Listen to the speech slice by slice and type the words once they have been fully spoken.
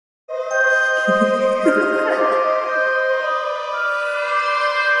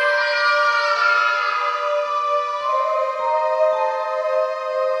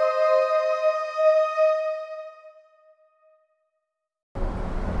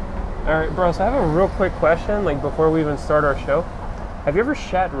Alright, bro, so I have a real quick question, like, before we even start our show. Have you ever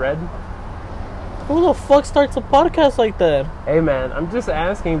shat red? Who the fuck starts a podcast like that? Hey, man, I'm just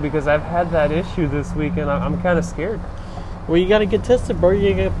asking because I've had that issue this week and I'm kind of scared. Well, you gotta get tested, bro.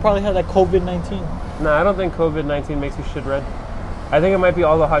 You probably have that COVID-19. Nah, I don't think COVID-19 makes you shit red. I think it might be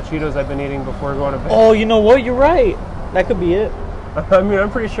all the hot Cheetos I've been eating before going to bed. Oh, you know what? You're right. That could be it. I mean, I'm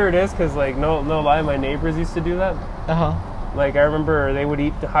pretty sure it is because, like, no lie, my neighbors used to do that. Uh-huh. Like, I remember they would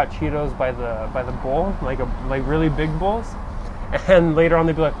eat the hot Cheetos by the bowl, like really big bowls. And later on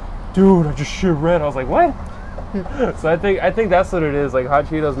they'd be like, dude, I just shit red. I was like, what? So I think that's what it is. Like, hot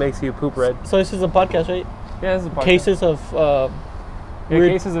Cheetos makes you poop red. So this is a podcast, right? Yeah, this is a podcast. Cases of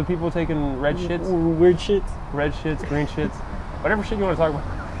cases of people taking red shits. Weird shits. Red shits, green shits. Whatever shit you want to talk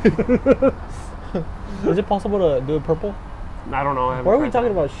about. Is it possible to do it purple? I don't know. Why are we talking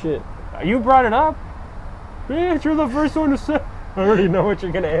about shit? You brought it up. Bitch, you're the first one to say. I already know what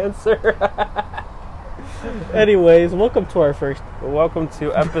you're going to answer. Anyways, welcome to our first. Welcome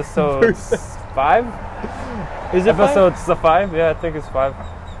to episode 5. Is it episode 5? Yeah, I think it's 5.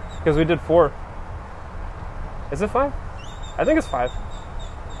 Because we did 4. Is it 5? I think it's 5.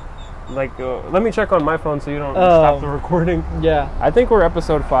 Like, let me check on my phone so you don't stop the recording. Yeah. I think we're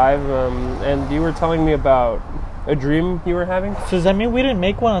episode 5, and you were telling me about a dream you were having. So does that mean we didn't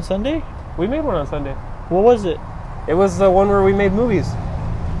make one on Sunday? We made one on Sunday. What was it? It was the one where we made movies.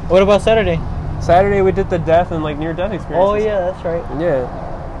 What about Saturday? Saturday we did the death and, like, near-death experiences. Oh, yeah, that's right. Yeah.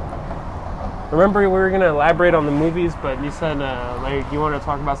 Remember we were going to elaborate on the movies, but you said, like, you want to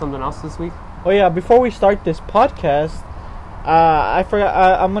talk about something else this week? Oh, yeah, before we start this podcast, I forgot.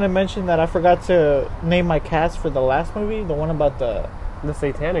 I'm going to mention that I forgot to name my cast for the last movie, the one about the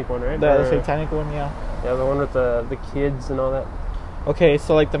satanic one, right? The satanic one, yeah. Yeah, the one with the kids and all that. Okay,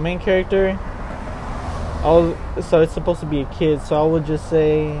 so, like, the main character, so it's supposed to be a kid, so I would just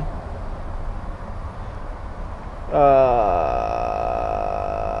say,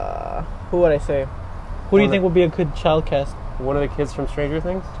 who would I say? Who do you think would be a good child cast? One of the kids from Stranger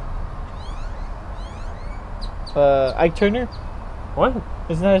Things? Ike Turner? What?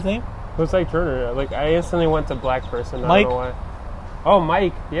 Isn't that his name? Who's Ike Turner? Like, I instantly went to black person. Mike? I don't know why. Oh,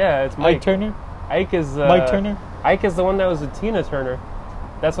 Mike. Yeah, it's Mike. Ike Turner? Ike is... Mike Turner? Ike is the one that was with Tina Turner.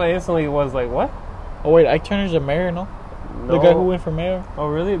 That's why I instantly was like, what? Oh, wait, Ike Turner's a mayor, no? No. The guy who went for mayor? Oh,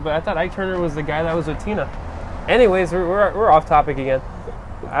 really? But I thought Ike Turner was the guy that was with Tina. Anyways, we're off topic again.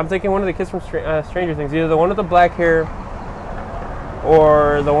 I'm thinking one of the kids from Stranger Things. Either the one with the black hair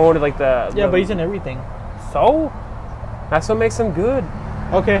or the one with, like, the... Yeah, but he's in everything. So? That's what makes him good.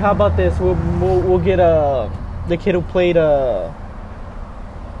 Okay, how about this? We'll get the kid who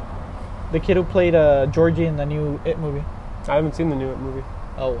played Georgie in the new It movie. I haven't seen the new It movie.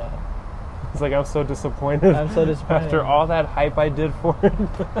 Oh, wow. It's like, I'm so disappointed. I'm so disappointed. After all that hype I did for it.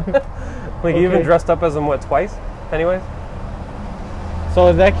 Like, he even dressed up as him, what, twice? Anyways?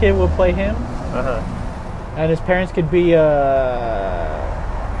 So that kid will play him? Uh-huh. And his parents could be,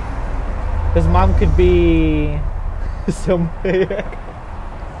 his mom could be... Selma.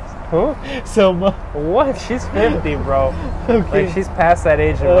 Who? Selma. What? She's 50, bro. Okay. Like, she's past that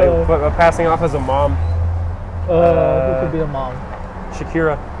age of, like, passing off as a mom. Who could be the mom?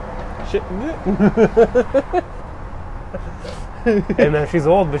 Shakira. Hey, man, she's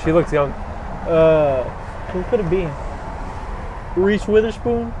old, but she looks young. Who could it be? Reese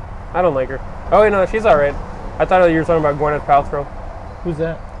Witherspoon? I don't like her. Oh, wait, no, she's alright. I thought you were talking about Gwyneth Paltrow. Who's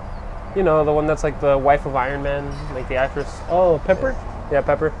that? You know, the one that's like the wife of Iron Man, like the actress. Oh, Pepper? Yeah,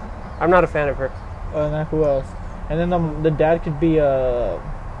 Pepper. I'm not a fan of her. Now who else? And then the dad could be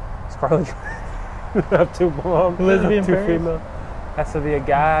Scarlett Johansson. Have two moms. Lesbian two parents? female. Has to be a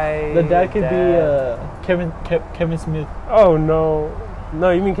guy. The dad could be Kevin Smith. Oh no. No,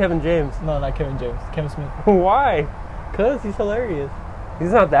 you mean Kevin James. No, not Kevin James. Kevin Smith. Why? Cause he's hilarious.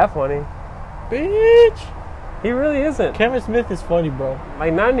 He's not that funny. Bitch! He really isn't. Kevin Smith is funny, bro.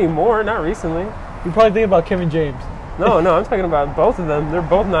 Like, not anymore, not recently. You probably think about Kevin James. No, I'm talking about both of them. They're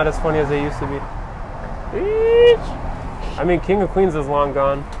both not as funny as they used to be. Bitch! I mean, King of Queens is long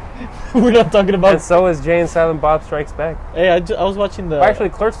gone. We're not talking about... And so is Jay and Silent Bob Strikes Back. Hey, I was watching the... Actually,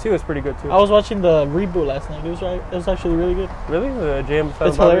 Clerks 2 is pretty good, too. I was watching the reboot last night. It was actually really good. Really? The Jay and Silent Bob?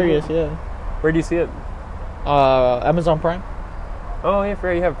 It's hilarious, reboot? yeah. Where do you see it? Amazon Prime. Oh, yeah,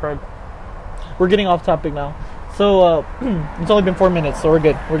 forgot you have Prime. We're getting off topic now. So, it's only been 4 minutes, so we're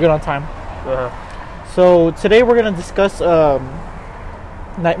good. We're good on time. Uh-huh. So, today we're going to discuss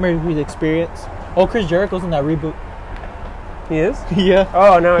Nightmare We'd Experience. Oh, Chris Jericho's in that reboot. He is? Yeah.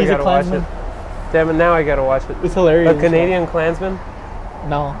 Oh, now I He's a gotta watch Klansman. it. Damn it, now I gotta watch it. It's hilarious. A Canadian Klansman?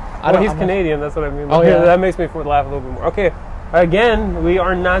 No. Well, he's Canadian, that's what I mean. Oh, yeah. That makes me laugh a little bit more. Okay, again, we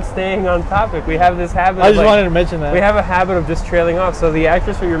are not staying on topic. We have this habit I just wanted to mention that. we have a habit of just trailing off. So the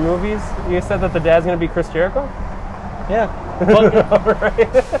actress for your movies, you said that the dad's going to be Chris Jericho? Yeah.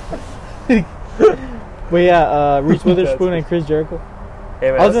 Right. But yeah, Reese Witherspoon and Chris Jericho.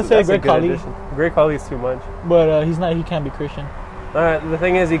 Hey, man, I was gonna say that's a Greg good Khali. addition. Greg Khali's too much. But he's not. He can't be Christian. The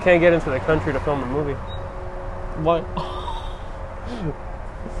thing is, he can't get into the country to film a movie. What?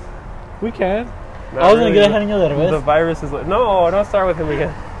 We can. Not I was gonna really. get a Henio The Derbez. virus is like, no, don't start with him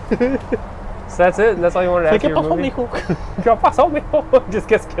again. So that's it? That's all you wanted to add to ¿Qué your pasó, movie? mijo? ¿Qué pasó, mijo? Just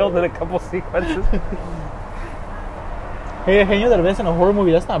gets killed in a couple sequences. Hey, Henio Derbez in a horror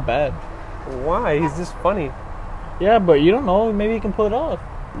movie. That's not bad. Why? He's just funny. Yeah, but you don't know. Maybe he can pull it off.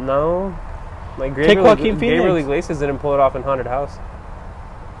 No. Like Take Joaquin Gabriel Phoenix. Iglesias didn't pull it off in Haunted House.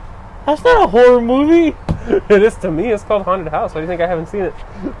 That's not a horror movie. It is to me. It's called Haunted House. Why do you think I haven't seen it?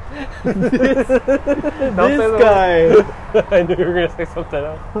 This the guy. I knew you were going to say something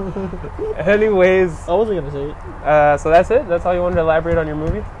else. Anyways, I wasn't gonna say it. so that's it? That's all you wanted to elaborate on your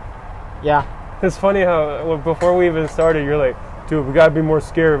movie? Yeah. It's funny how before we even started, you're like, dude, we gotta be more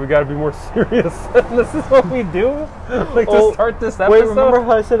scared. We gotta be more serious. And this is what we do? Like, to start this episode? Wait, remember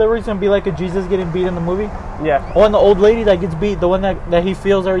how I said that we're gonna be like a Jesus getting beat in the movie? Yeah. Oh, and the old lady that gets beat, the one that he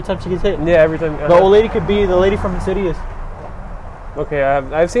feels every time she gets hit. Yeah, every time. The old lady could be the lady from Insidious. Okay,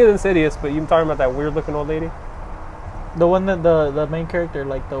 I've seen Insidious, but you talking about that weird looking old lady? The one that the main character,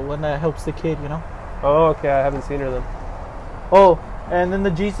 like the one that helps the kid, you know? Oh, okay, I haven't seen her then. Oh, and then the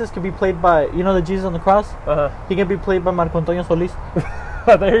Jesus could be played by, you know, the Jesus on the cross? Uh-huh. He can be played by Marco Antonio Solis.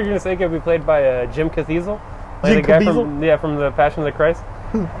 I thought you were going to say it could be played by Jim Caviezel. Like Jim the guy Caviezel? from the Passion of the Christ.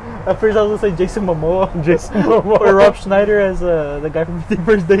 At first I was going to say Jason Momoa. Jason Momoa. Or Rob Schneider as the guy from 50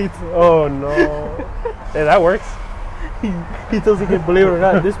 First Dates. Oh, no. Hey, that works. He tells the kid, believe it or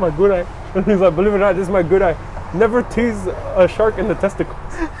not, this is my good eye. He's like, believe it or not, this is my good eye. Never tease a shark in the testicles.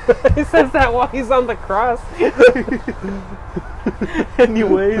 He says that while he's on the cross.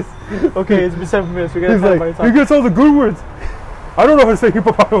 Anyways. Okay, it's been 7 minutes. We got to He's talk about like, your he time. gets all the good words. I don't know how to say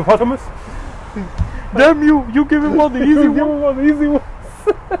hippopotamus. Damn you, you give him all the easy Give one. him all the easy ones.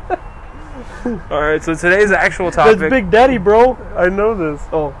 Alright, so today's actual topic. That's Big Daddy, bro. I know this.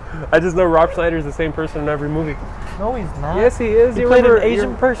 Oh. I just know Rob Schneider's the same person in every movie. No, he's not. Yes, he is. He You played an remember-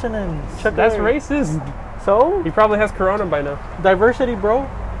 Asian person in Chuck That's Berry. racist. So? He probably has corona by now. Diversity, bro.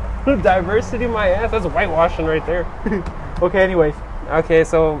 Diversity, my ass. That's whitewashing right there. Okay, anyways. Okay,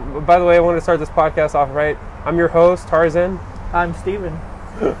 so by the way, I want to start this podcast off right. I'm your host, Tarzan. I'm Steven.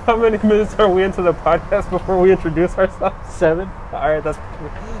 How many minutes are we into the podcast before we introduce ourselves? 7. All right,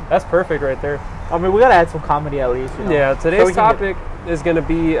 that's perfect right there. I mean, we gotta add some comedy at least. You know? Yeah, So today's we can topic is going to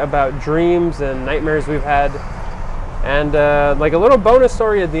be about dreams and nightmares we've had. And like a little bonus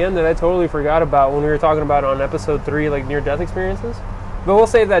story at the end that I totally forgot about when we were talking about on episode 3, like near-death experiences. But we'll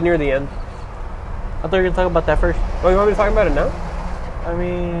save that near the end. I thought you were gonna talk about that first. Oh, you want me to talk about it now? I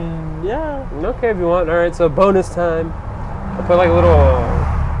mean, yeah. Okay, if you want. All right, so bonus time. I'll put like a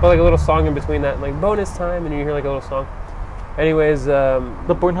little song in between that, like bonus time, and you hear like a little song. Anyways, The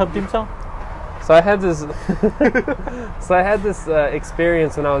Pornhub theme song? so I had this,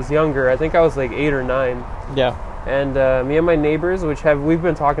 experience when I was younger. I think I was like 8 or 9, Yeah. and me and my neighbors, we've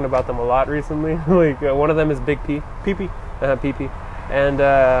been talking about them a lot recently. Like one of them is Big P, PP. PP,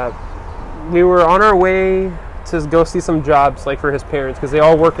 and we were on our way to go see some jobs, like for his parents, because they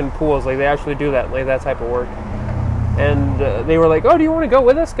all work in pools. Like they actually do that, like that type of work. And they were like, oh, do you want to go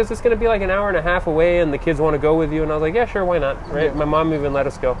with us? Because it's going to be like an hour and a half away and the kids want to go with you. And I was like, yeah, sure, why not? Right? Yeah. My mom even let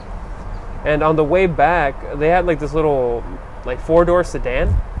us go. And on the way back, they had like this little like 4-door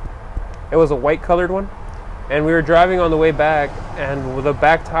sedan. It was a white colored one. And we were driving on the way back, and the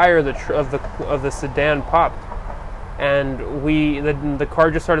back tire of the sedan popped. And the car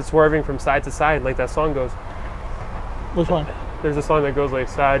just started swerving from side to side, like that song goes. Which one? There's a song that goes like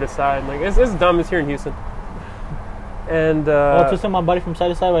side to side. Like it's dumb. It's here in Houston. And Twisting My Body from Side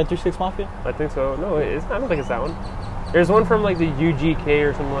to Side by 3 6 Mafia? I think so. No, I don't think it's that one. There's one from like the UGK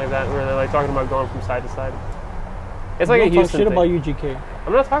or something like that where they're like talking about going from side to side. It's like a Don't talk Houston shit thing. about UGK.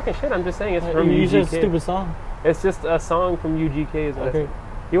 I'm not talking shit. I'm just saying it's from You said UGK. stupid song. It's just a song from UGK. Is what I Okay. said.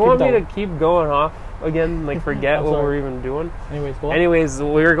 You want me that to keep going off again? Like forget I'm what sorry. we're even doing? Anyways, go on. Anyways,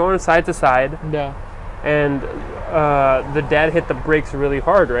 we were going side to side, Yeah. and the dad hit the brakes really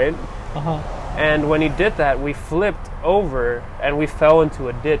hard, right? Uh-huh. And when he did that, we flipped over and we fell into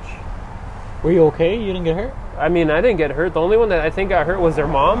a ditch. Were you okay? You didn't get hurt? I mean, I didn't get hurt. The only one that I think got hurt was their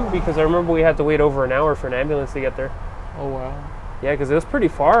mom, because I remember we had to wait over an hour for an ambulance to get there. Oh wow. Yeah, because it was pretty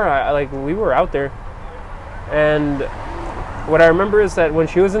far. We were out there. And what I remember is that when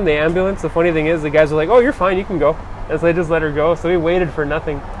she was in the ambulance, the funny thing is the guys were like, "Oh, you're fine, you can go." And so they just let her go. So we waited for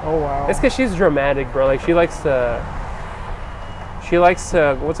nothing. Oh wow. It's because she's dramatic, bro. Like, she likes to,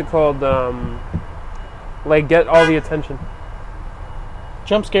 what's it called? Like, get all the attention.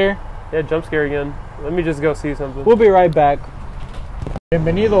 Jump scare. Yeah, jump scare again. Let me just go see something. We'll be right back.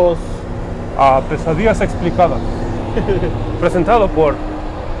 Bienvenidos. Pesadillas Explicadas. Presentado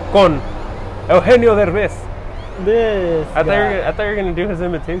con Eugenio Derbez. This. I thought you were gonna do his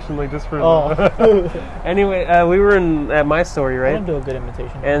imitation, like, just for. Oh. Anyway, we were at my story, I right? don't do a good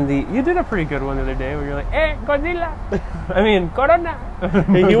imitation. And you did a pretty good one the other day, where you're like, Godzilla. I mean, Corona.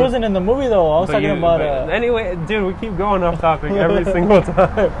 He wasn't in the movie though. I was talking about. Anyway, dude, we keep going off topic every single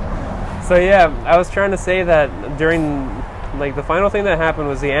time. So yeah, I was trying to say that during, like, the final thing that happened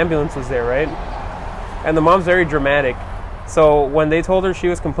was the ambulance was there, right? And the mom's very dramatic. So when they told her she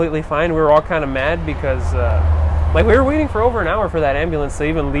was completely fine, we were all kind of mad because, like, we were waiting for over an hour for that ambulance to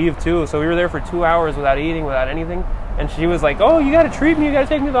even leave too. So we were there for 2 hours without eating, without anything. And she was like, "Oh, you got to treat me. You got to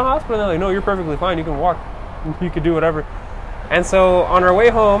take me to the hospital." And they're like, "No, you're perfectly fine. You can walk. You could do whatever." And so on our way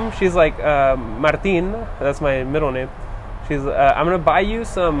home, she's like, Martin, that's my middle name. She's, "I'm going to buy you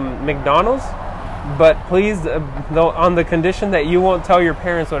some McDonald's, but please, on the condition that you won't tell your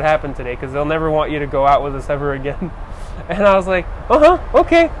parents what happened today, because they'll never want you to go out with us ever again." And I was like,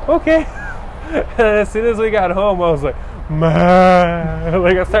 okay. And as soon as we got home, I was like, "Man,"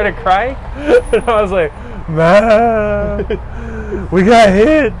 like, I started crying, and I was like, "Man, we got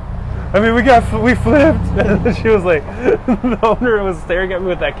hit. I mean, we flipped." And she was like, the owner was staring at me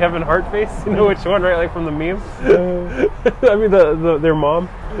with that Kevin Hart face. You know which one, right? Like, from the meme. I mean, their mom.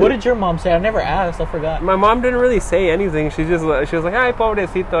 What did your mom say? I never asked. I forgot. My mom didn't really say anything. She was like, "Ay,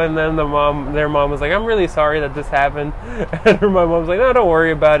 pobrecito," and then their mom was like, "I'm really sorry that this happened." And my mom's like, "No, don't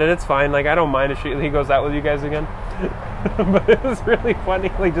worry about it. It's fine. Like, I don't mind if he goes out with you guys again." But it was really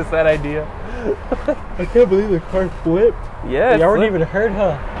funny, like, just that idea. I can't believe the car flipped. Yeah, y'all weren't even hurt,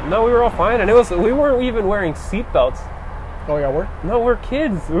 huh? No, we were all fine, and we weren't even wearing seatbelts. Oh, y'all were? No, we're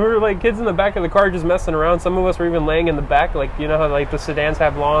kids. We were like kids in the back of the car just messing around. Some of us were even laying in the back, like, you know how, like, the sedans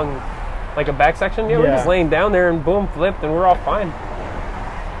have long, like, a back section? Yeah, we're just laying down there, and boom, flipped, and we're all fine.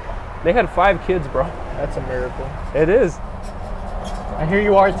 They had 5 kids, bro. That's a miracle. It is. And here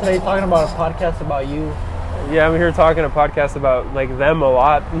you are today talking about a podcast about you. Yeah, I'm here talking a podcast about, like, them a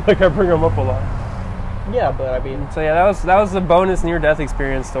lot. Like, I bring them up a lot. Yeah, but I mean... So yeah, that was the bonus near-death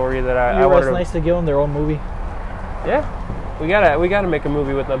experience story that I wanted. It's nice to give them their own movie. Yeah, we gotta make a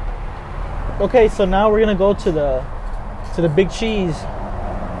movie with them. Okay, so now we're gonna go to the big cheese.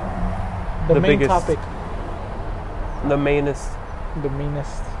 The main biggest, topic. The mainest. The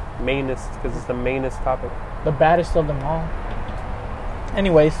meanest. Mainest, because it's the mainest topic. The baddest of them all.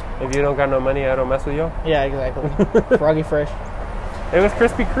 Anyways. If you don't got no money, I don't mess with you. Yeah, exactly. Froggy Fresh. It was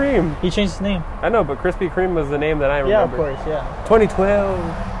Krispy Kreme. He changed his name. I know, but Krispy Kreme was the name that I remember. Yeah, of course, yeah.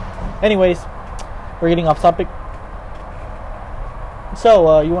 2012. Anyways, we're getting off topic.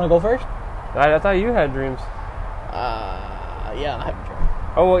 So, you want to go first? I thought you had dreams. Yeah, I have a dream.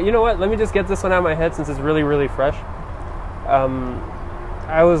 Oh, well, you know what? Let me just get this one out of my head since it's really, really fresh.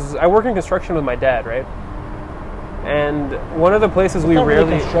 I work in construction with my dad, right? And one of the places we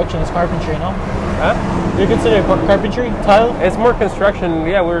rarely... Really construction, it's carpentry, no? Huh? You consider carpentry? Tile? It's more construction.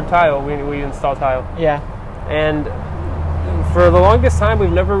 Yeah, we're tile. We install tile. Yeah. And for the longest time,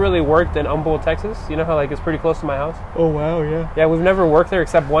 we've never really worked in Humboldt, Texas. You know how, like, it's pretty close to my house? Oh, wow, yeah. Yeah, we've never worked there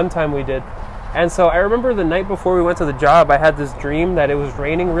except one time we did. And so I remember the night before we went to the job, I had this dream that it was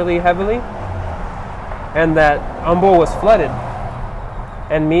raining really heavily and that Humboldt was flooded.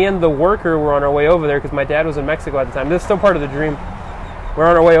 And me and the worker were on our way over there because my dad was in Mexico at the time. This is still part of the dream. We're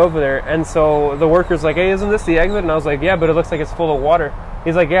on our way over there. And so the worker's like, "Hey, isn't this the exit?" And I was like, "Yeah, but it looks like it's full of water."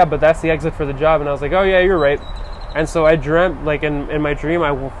 He's like, "Yeah, but that's the exit for the job." And I was like, "Oh, yeah, you're right." And so I dreamt, like, in my dream,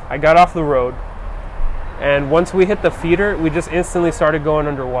 I got off the road. And once we hit the feeder, we just instantly started going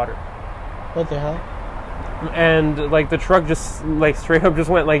underwater. What the hell? And, like, the truck just, like, straight up just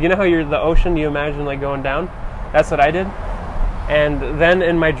went, like, you know how you're the ocean, you imagine, like, going down? That's what I did. And then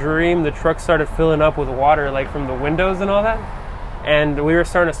in my dream, the truck started filling up with water, like, from the windows and all that. And we were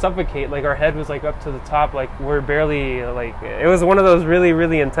starting to suffocate. Like, our head was, like, up to the top. Like, we're barely, like, it was one of those really,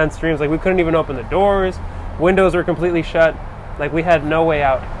 really intense dreams. Like, we couldn't even open the doors. Windows were completely shut. Like, we had no way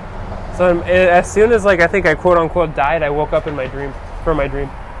out. So as soon as, like, I think I quote-unquote died, I woke up in my dream, from my dream.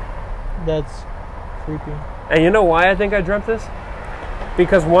 That's creepy. And you know why I think I dreamt this?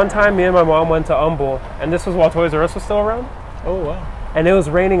 Because one time me and my mom went to Humble, and this was while Toys R Us was still around, Oh wow. and it was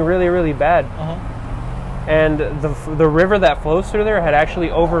raining really, really bad. And the river that flows through there had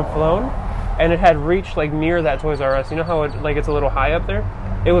actually overflown, and it had reached like near that Toys R Us. You know how it's a little high up there?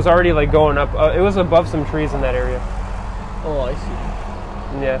 It was already like going up. It was above some trees in that area. Oh, I see.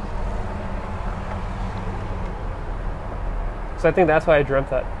 Yeah. So I think that's why I dreamt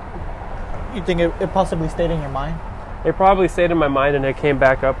that. You think it possibly stayed in your mind? It probably stayed in my mind, and it came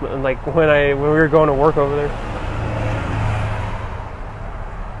back up, and like when we were going to work over there.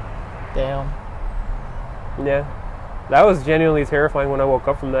 Damn. Yeah, that was genuinely terrifying when I woke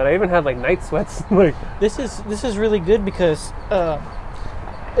up from that. I even had like night sweats. Like This is really good because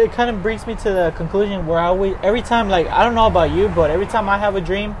it kind of brings me to the conclusion where every time, like, I don't know about you, but every time I have a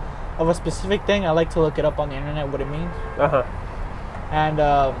dream of a specific thing, I like to look it up on the internet what it means. And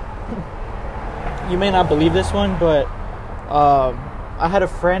you may not believe this one, but I had a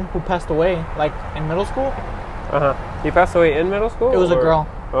friend who passed away like in middle school. He passed away in middle school? It was a girl.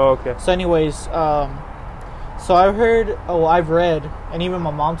 Oh, okay. So anyways, so I've read, and even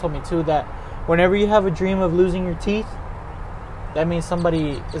my mom told me too, that whenever you have a dream of losing your teeth, that means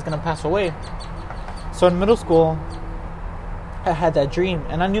somebody is going to pass away. So in middle school, I had that dream,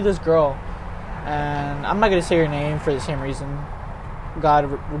 and I knew this girl, and I'm not going to say her name for the same reason. God,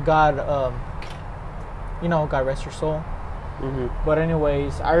 God rest her soul. But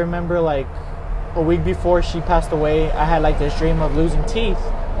anyways, I remember like a week before she passed away, I had like this dream of losing teeth.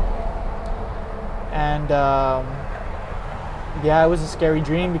 And yeah, it was a scary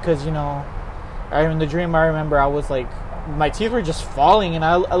dream because, in the dream I remember I was like, my teeth were just falling, and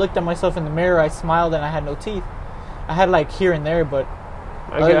I looked at myself in the mirror, I smiled, and I had no teeth. I had like here and there, but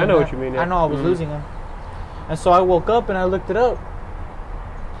I know what you mean. Yeah. I know I was losing them. And so I woke up and I looked it up.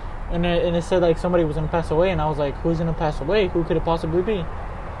 And it said like somebody was going to pass away, and I was like, who's going to pass away? Who could it possibly be?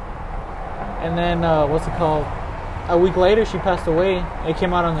 And then, a week later she passed away. It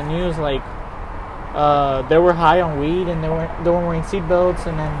came out on the news like they were high on weed, and they weren't wearing seatbelts,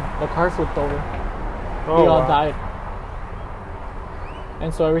 and then the car flipped over. They all died.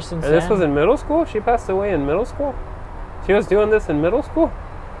 And so ever since then... And this was in middle school? She passed away in middle school? She was doing this in middle school?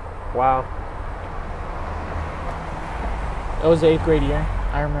 Wow. It was the 8th grade year,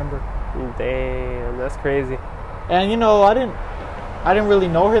 I remember. Damn, that's crazy. And I didn't really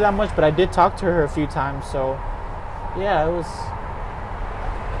know her that much, but I did talk to her a few times. So yeah, it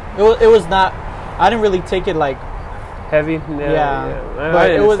was not, I didn't really take it like heavy. Yeah.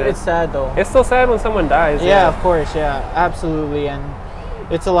 But it's sad though. It's still sad when someone dies. Yeah, of course. Yeah, absolutely. And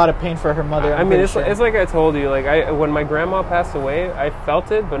it's a lot of pain for her mother. I mean, it's like I told you, like when my grandma passed away, I felt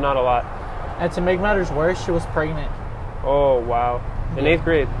it, but not a lot. And to make matters worse, she was pregnant. Oh wow, in 8th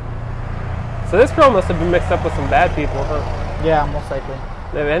grade. So this girl must have been mixed up with some bad people, huh? Yeah, most likely.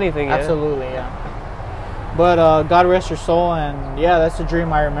 If anything, yeah. Absolutely, yeah. But God rest her soul, and yeah, that's a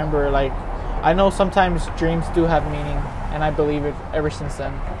dream I remember. Like, I know sometimes dreams do have meaning, and I believe it ever since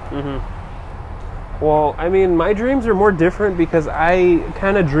then. Well, I mean, my dreams are more different because I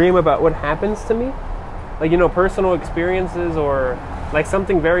kind of dream about what happens to me. Like, personal experiences, or like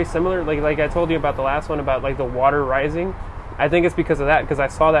something very similar. Like I told you about the last one about like the water rising. I think it's because of that, because I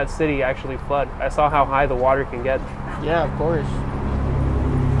saw that city actually flood. I saw how high the water can get. Yeah, of course.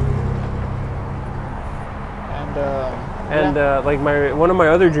 And like one of my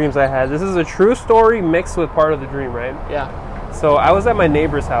other dreams I had, this is a true story mixed with part of the dream, right? Yeah. So I was at my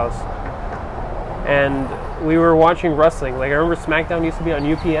neighbor's house, and we were watching wrestling. Like, I remember SmackDown used to be on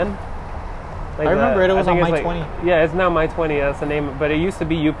UPN. Like I remember it was on My 20. Yeah, it's now My 20, that's the name, but it used to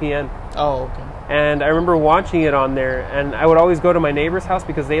be UPN. Oh, okay. And I remember watching it on there, and I would always go to my neighbor's house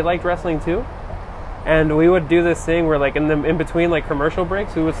because they liked wrestling too. And we would do this thing where, like, in between like commercial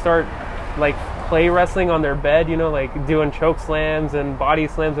breaks, we would start like play wrestling on their bed, like doing choke slams and body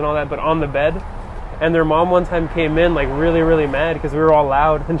slams and all that, but on the bed. And their mom one time came in like really, really mad because we were all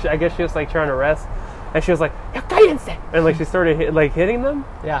loud, and I guess she was like trying to rest, and she was like, and like she started hitting them.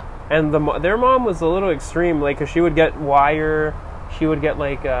 Yeah. And their mom was a little extreme, like, because she would get wire, she would get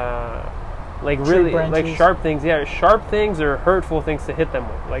like really like sharp things, sharp things or hurtful things to hit them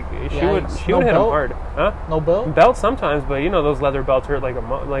with. Like she would hit them hard, huh? No belt. Belt sometimes, but those leather belts hurt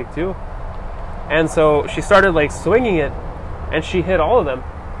like too. And so she started like swinging it, and she hit all of them.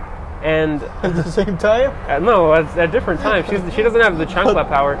 And at the same time? No, at different times. She doesn't have the chancla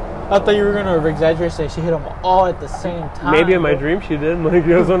power. I thought you were gonna exaggerate, say she hit them all at the same time. Maybe in my dream she did. Like,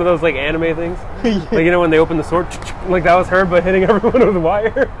 it was one of those like anime things. Like, when they open the sword, like that was her, but hitting everyone with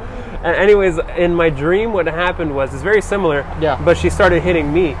wire. And anyways, in my dream, what happened was, it's very similar. Yeah. But she started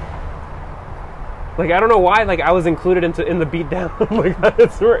hitting me. Like I don't know why. Like I was included in the beat down. Like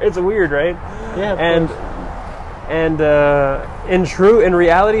it's weird, right? Yeah. Of And course. in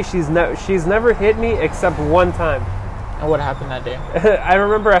reality, she's never hit me except one time. And what happened that day? I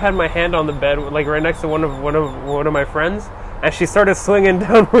remember I had my hand on the bed, like right next to one of my friends, and she started swinging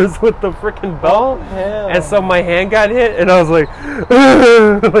downwards with the freaking belt. Oh hell! And so my hand got hit, and I was like,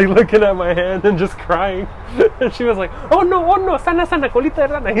 like looking at my hand and just crying. And she was like, oh no, sana colita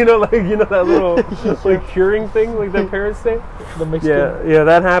de rana. You know that little like curing thing, like that parents say. The Mexican. Yeah,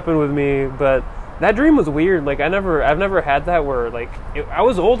 that happened with me, but that dream was weird. Like I've never had that where like I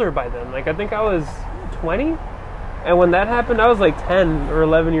was older by then. Like I think I was 20, and when that happened, I was like 10 or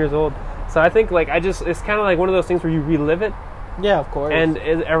 11 years old. So I think like it's kind of like one of those things where you relive it. Yeah, of course. And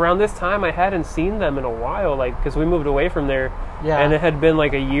around this time, I hadn't seen them in a while, like because we moved away from there. Yeah. And it had been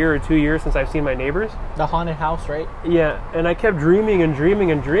like a year or 2 years since I've seen my neighbors. The haunted house, right? Yeah, and I kept dreaming and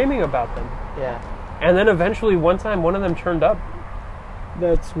dreaming and dreaming about them. Yeah. And then eventually, one time, one of them turned up.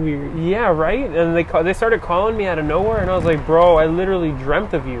 That's weird. Yeah, right. And they started calling me out of nowhere, and I was like, "Bro, I literally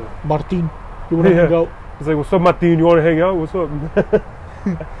dreamt of you." Martin, you want to Yeah. hang out? He's like, "What's up, Martin? You want to hang out? What's up?"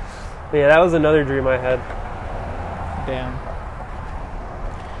 Yeah, that was another dream I had. Damn.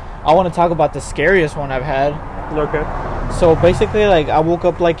 I want to talk about the scariest one I've had. Okay. So basically, like, I woke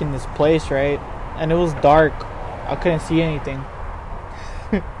up like in this place, right? And it was dark. I couldn't see anything.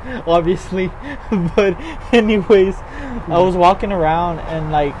 Obviously. But anyways, I was walking around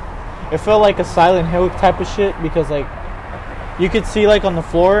and like it felt like a Silent Hill type of shit because like you could see like on the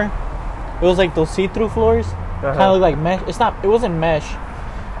floor, it was like those see-through floors. Kind of look like mesh. It wasn't mesh.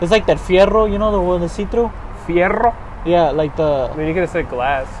 It's like that fierro, you know, the one, the see-through? Fierro? Yeah, like the... I mean, you could have said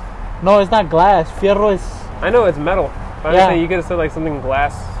glass. No, it's not glass. Fierro is... I know it's metal. But Yeah. I'm saying you could have said like something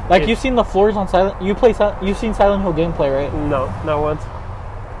glass. Like, you've seen the floors on Silent... You've seen Silent Hill gameplay, right? No, not once.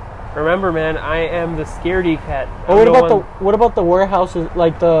 Remember, man, I am the scaredy cat. Or what about the warehouses,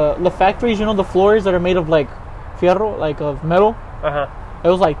 like the factories, you know, the floors that are made of like fierro, like of metal? Uh-huh. It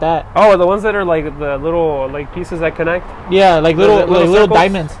was like that. Oh, the ones that are like the little like pieces that connect? Yeah, like little circles?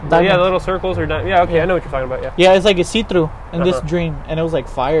 diamonds. Yeah, the little circles or yeah, okay, I know what you're talking about, yeah. Yeah, it's like a see-through in this Uh-huh. dream, and it was like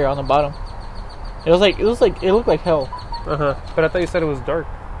fire on the bottom. It looked like hell. Uh-huh. But I thought you said it was dark.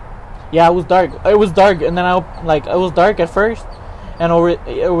 Yeah, it was dark. It was dark, and then it was dark at first, and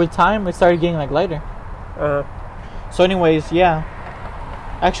over time it started getting like lighter. Uh-huh. So, anyways, yeah.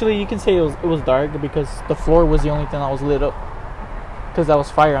 Actually, you can say it was dark because the floor was the only thing that was lit up. Because that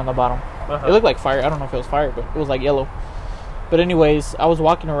was fire on the bottom. Uh-huh. It looked like fire. I don't know if it was fire, but it was like yellow. But anyways, I was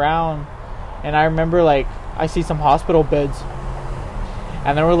walking around, and I remember like I see some hospital beds,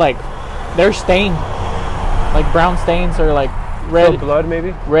 and they're stained, like brown stains or like red, So blood,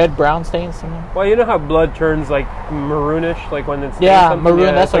 maybe? red brown stains. Something. Well, you know how blood turns like maroonish, like when it's Yeah, something? maroon,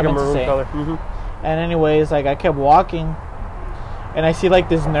 Yeah, that's it's like what I a meant to maroon say. color. Mm-hmm. And anyways, like I kept walking, and I see like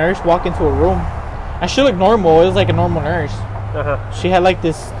this nurse walk into a room, and she looked normal. It was like a normal nurse. Uh-huh. She had like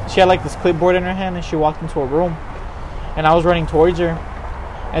this clipboard in her hand, and she walked into a room, and I was running towards her.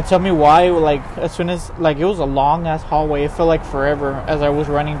 And tell me why, like as soon as like it was a long ass hallway, it felt like forever as I was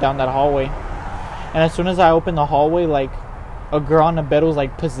running down that hallway. And as soon as I opened the hallway, like a girl on the bed was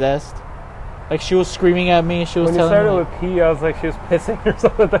like possessed. Like she was screaming at me. She was When you telling started me, with P, I was like, she was pissing or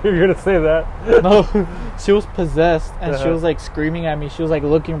something. I thought you were going to say that. no, she was possessed, and she Uh-huh. was like screaming at me. She was like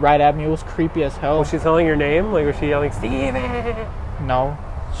looking right at me. It was creepy as hell. Was she telling your name? Like, was she yelling, Steven? No,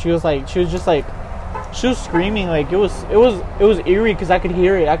 she was screaming. Like it was eerie because I could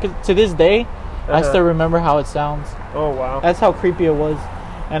hear it. To this day, I Uh-huh. still remember how it sounds. Oh, wow. That's how creepy it was.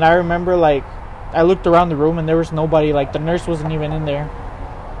 And I remember like I looked around the room and there was nobody. Like the nurse wasn't even in there.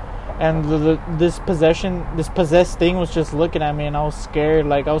 And this possessed thing was just looking at me, and I was scared.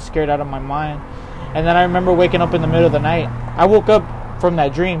 Like I was scared out of my mind. And then I remember waking up in the middle of the night. I woke up from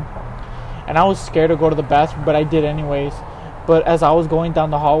that dream, and I was scared to go to the bathroom, but I did anyways. But as I was going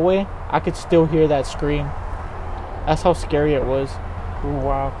down the hallway, I could still hear that scream. That's how scary it was.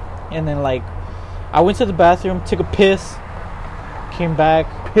 Wow. And then like I went to the bathroom, took a piss, came back,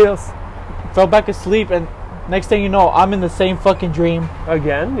 Pills. fell back asleep, and next thing you know, I'm in the same fucking dream.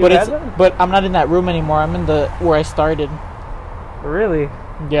 Again? You But had that? but I'm not in that room anymore. I'm in where I started. Really?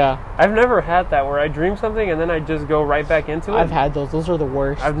 Yeah, I've never had that where I dream something and then I just go right back into it. I've had those. Those are the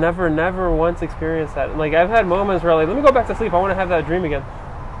worst. I've never once experienced that. Like, I've had moments where, like, let me go back to sleep. I want to have that dream again.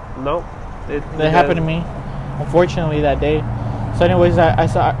 Nope. That happened to me, unfortunately, that day. So, anyways,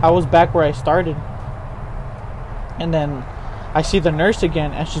 I was back where I started, and then I see the nurse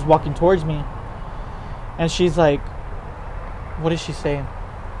again, and she's walking towards me, and she's like, "What is she saying?"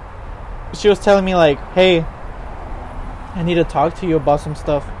 She was telling me like, "Hey, I need to talk to you about some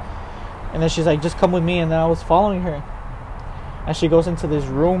stuff." And then she's like, just come with me. And then I was following her. And she goes into this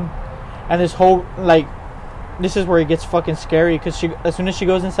room. And this whole, like, this is where it gets fucking scary. Because as soon as she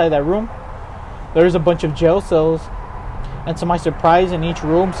goes inside that room, there's a bunch of jail cells. And to my surprise, in each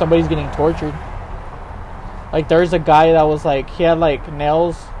room, somebody's getting tortured. Like, there's a guy that was like, he had like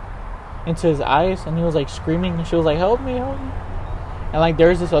nails into his eyes. And he was like screaming. And she was like, help me, help me. And like,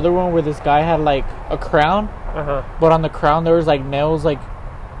 there's this other one where this guy had like a crown. But on the crown, there was like nails like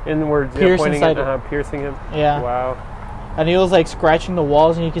inwards, piercing piercing him. Yeah. Wow. And he was like scratching the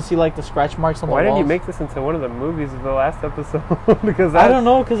walls, and you can see like the scratch marks on the walls. Why didn't you make this into one of the movies of the last episode? Because I don't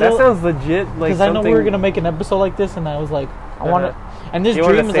know, because that sounds legit. Like, because I know we were gonna make an episode like this, and I was like, I want to. And this You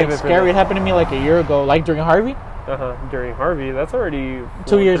dream wanna is save like it for scary. the- It happened to me like a year ago, like during Harvey. During Harvey, that's already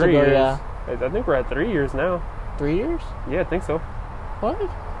 2 years 3 ago. years. Yeah, I think we're at 3 years now. 3 years. Yeah, I think so. What?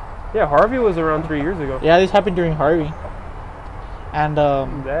 Yeah, Harvey was around 3 years ago. Yeah, this happened during Harvey. And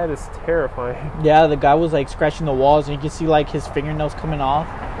That is terrifying. yeah, the guy was like scratching the walls, and you could see like his fingernails coming off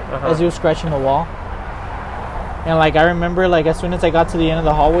as he was scratching the wall. And like, I remember, like, as soon as I got to the end of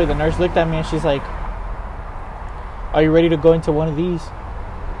the hallway, the nurse looked at me and she's like, "Are you ready to go into one of these?"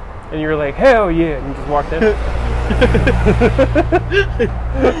 And you were like, hell yeah, and you just walked in.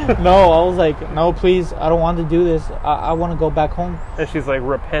 No, I was like, "No, please, I don't want to do this. I want to go back home." And she's like,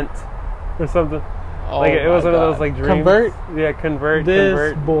 repent or something. Oh, Like, it was my one of God. those like dreams. Convert? Yeah, convert. This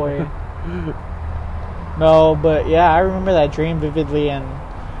Convert. boy. No, but yeah, I remember that dream vividly, and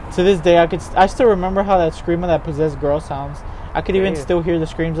to this day, I still remember how that scream of that possessed girl sounds. I could even Damn. still hear the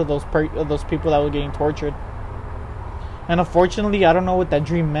screams of those people that were getting tortured. And unfortunately, I don't know what that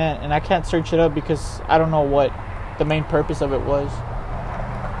dream meant, and I can't search it up because I don't know what the main purpose of it was.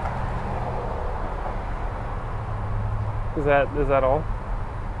 Is that all?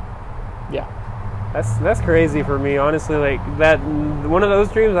 Yeah. That's crazy for me, honestly. Like, that one of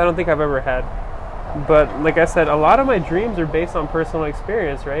those dreams I don't think I've ever had. But like I said, a lot of my dreams are based on personal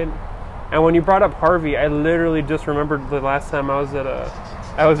experience, right? And when you brought up Harvey, I literally just remembered the last time I was at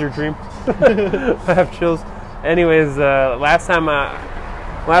that was your dream. I have chills. Anyways, last time I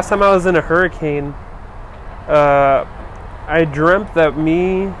was in a hurricane, I dreamt that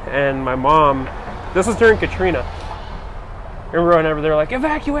me and my mom. This was during Katrina. Remember whenever they were like,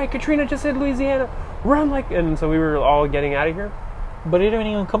 evacuate, Katrina just hit Louisiana, run like, and so we were all getting out of here. But it didn't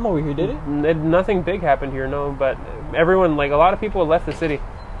even come over here, did it? Nothing big happened here, no, but everyone, like, a lot of people left the city.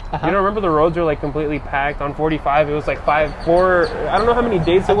 You don't remember the roads were like completely packed on 45. It was like 4, I don't know how many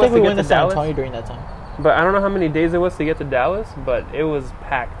days it was to get to San Dallas. Antonio during that time. But I don't know how many days it was to get to Dallas, but it was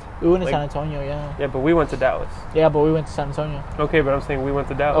packed. We went to Like- San Antonio, yeah. Yeah, but we went to Dallas. Yeah, but we went to San Antonio. Okay, but I'm saying we went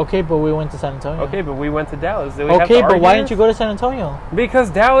to Dallas. Okay, but we went to San Antonio. Okay, but we went to Dallas. Did we have Okay, to but argue why this? didn't you go to San Antonio? Because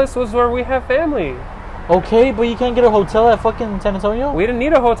Dallas was where we have family. Okay, but you can't get a hotel at fucking San Antonio? We didn't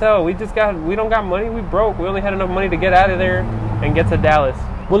need a hotel. We don't got money. We broke. We only had enough money to get out of there and get to Dallas.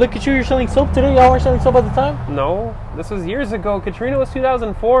 Well, look at you. You're selling soap today. Y'all weren't selling soap at the time? No, this was years ago. Katrina was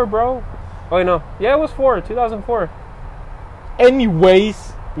 2004, bro. Oh, wait, no. Yeah, it was 2004.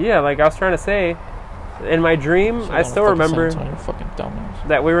 Anyways. Yeah, like I was trying to say, in my dream, I still remember San Antonio, fucking dumbass.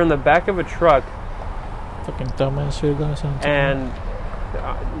 that we were in the back of a truck, Fucking dumbass. Should have gone to San Antonio. and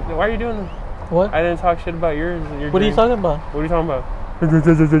why are you doing this? What? I didn't talk shit about yours. Your What are you dream. talking about? What are you talking about?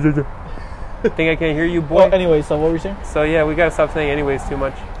 Think I can't hear you, boy? Oh, anyway, so what were you saying? So yeah, we gotta stop saying anyways too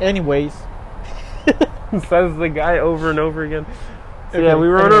much. Anyways. Says the guy over and over again. So Okay, yeah, we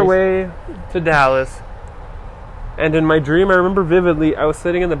were on our anyways. way to Dallas. And in my dream, I remember vividly, I was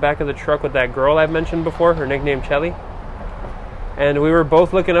sitting in the back of the truck with that girl I've mentioned before, her nickname Chelly. And we were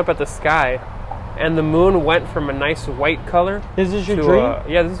both looking up at the sky. And the moon went from a nice white color. Is this your to, dream?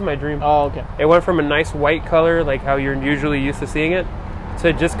 Yeah, this is my dream. Oh, okay. It went from a nice white color, like how you're usually used to seeing it,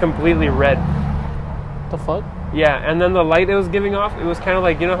 to just completely red. The fuck? Yeah, and then the light it was giving off, it was kind of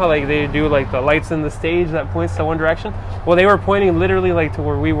like, you know how like they do like the lights in the stage that points to one direction? Well, they were pointing literally like to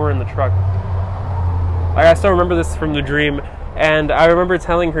where we were in the truck. Like, I still remember this from the dream, and I remember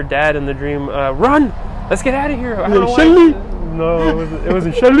telling her dad in the dream, run! Let's get out of here! I don't know why. Shelly! No, it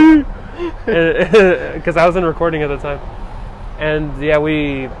wasn't Shelly! Because I was in recording at the time. And yeah,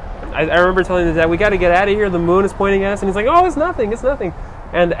 I remember telling the dad, we got to get out of here, the moon is pointing at us, and he's like, oh, it's nothing.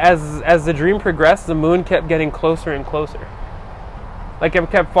 And as the dream progressed, the moon kept getting closer and closer. Like, it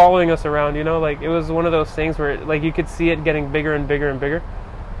kept following us around, you know? Like, it was one of those things where, like, you could see it getting bigger and bigger and bigger.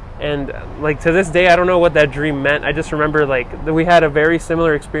 And, like, to this day, I don't know what that dream meant. I just remember, like, that we had a very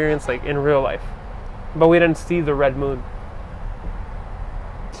similar experience, like, in real life. But we didn't see the red moon.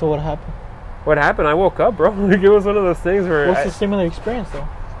 So what happened? What happened? I woke up, bro. Like, it was one of those things where... What's the similar experience, though?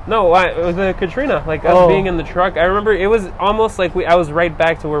 No, it was the Katrina. Like us being in the truck. I remember it was almost like I was right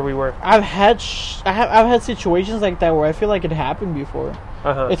back to where we were. I've had situations like that where I feel like it happened before.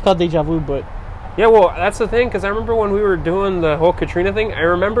 It's called deja vu, but yeah, well, that's the thing, because I remember when we were doing the whole Katrina thing, I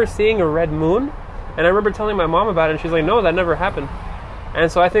remember seeing a red moon, and I remember telling my mom about it, and she's like, no, that never happened.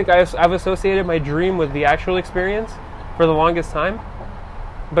 And so I think I've associated my dream with the actual experience for the longest time.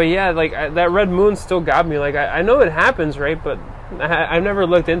 But yeah, like that red moon still got me. Like I know it happens, right? But I've never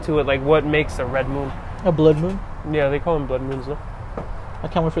looked into it, like what makes a red moon. A blood moon? Yeah, they call them blood moons, no? I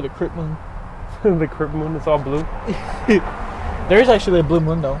can't wait for the crypt moon. The crypt moon, it's all blue. There is actually a blue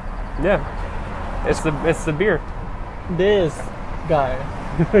moon, though. Yeah. It's the beer. This guy.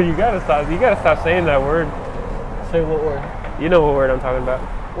 You gotta stop saying that word. Say what word? You know what word I'm talking about.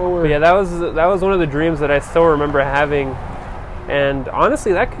 What word? But yeah, that was one of the dreams that I still remember having. And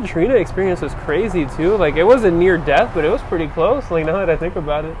honestly, that Katrina experience was crazy too. Like, it wasn't near death, but it was pretty close. Like, now that I think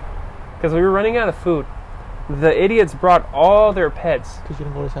about it, because we were running out of food. The idiots brought all their pets. Because you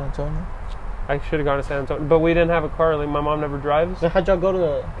didn't go to San Antonio. I should have gone to San Antonio, but we didn't have a car. Like, my mom never drives. So how'd y'all go to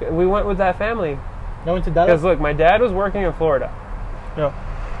the? We went with that family. Y'all went to Dallas. Because look, my dad was working in Florida. Yeah.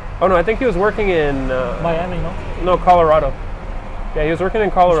 Oh no, I think he was working in Miami, no? No, Colorado. Yeah, he was working in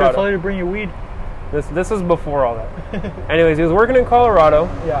Colorado. You should tell you to bring your weed. This is before all that. Anyways, he was working in Colorado.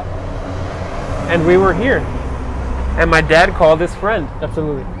 Yeah. And we were here. And my dad called his friend.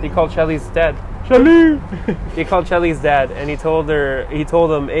 Absolutely. He called Shelly's dad. Shelly! He called Shelly's dad, and he told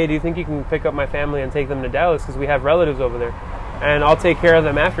him, hey, do you think you can pick up my family and take them to Dallas? Because we have relatives over there. And I'll take care of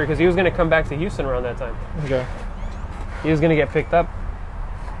them after, because he was going to come back to Houston around that time. Okay. He was going to get picked up.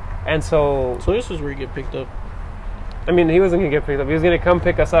 And so this is where you get picked up. I mean, he wasn't going to get picked up. He was going to come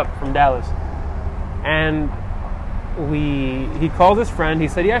pick us up from Dallas. And he called his friend. He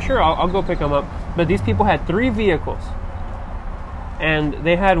said, yeah, sure, I'll go pick him up. But these people had 3 vehicles. And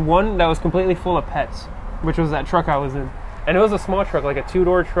they had one that was completely full of pets, which was that truck I was in. And it was a small truck, like a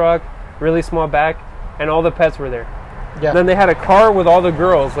 2-door truck, really small back, and all the pets were there. Yeah. And then they had a car with all the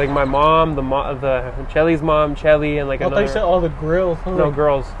girls, like my mom, the Chelly's mom, Chelly, and like another. I thought you said all the grills. No,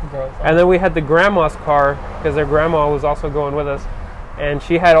 girls. And then we had the grandma's car, because their grandma was also going with us. And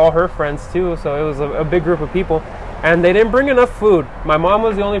she had all her friends too, so it was a big group of people. And they didn't bring enough food. My mom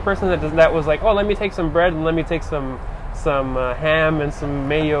was the only person that was like, oh, let me take some bread and let me take some ham and some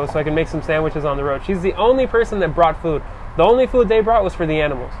mayo so I can make some sandwiches on the road. She's the only person that brought food. The only food they brought was for the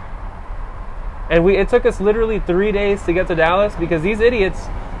animals. And it took us literally 3 days to get to Dallas because these idiots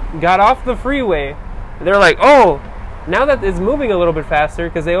got off the freeway. They're like, oh, now that it's moving a little bit faster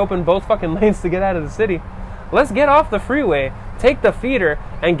because they opened both fucking lanes to get out of the city, let's get off the freeway, take the feeder,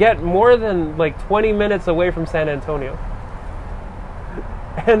 and get more than like 20 minutes away from San Antonio.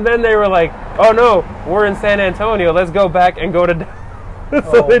 And then they were like, oh no, we're in San Antonio, let's go back and go to Dallas.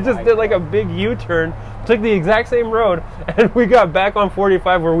 So they just did like a big U-turn, took the exact same road, and we got back on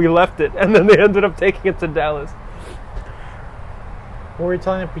 45 where we left it, and then they ended up taking it to Dallas. What were you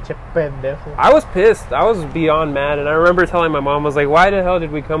telling pinche pendejo? I was pissed. I was beyond mad, and I remember telling my mom, I was like, why the hell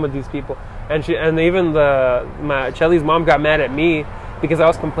did we come with these people? And even Chelly's mom got mad at me because I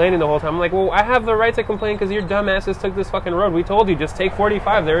was complaining the whole time. I'm like, well, I have the right to complain because your dumbasses took this fucking road. We told you, just take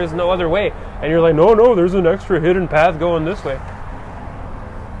 45. There is no other way. And you're like, no, there's an extra hidden path going this way.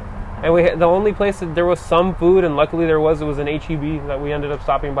 And the only place that there was some food, and luckily it was an H-E-B that we ended up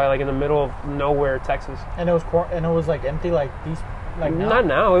stopping by, like in the middle of nowhere, Texas. And it was like empty, like these, like now? Not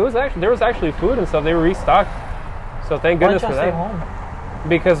now. There was actually food and stuff. They were restocked. So thank goodness for that. Why didn't y'all stay home?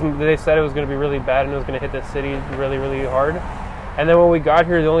 Because they said it was going to be really bad and it was going to hit the city really, really hard. And then when we got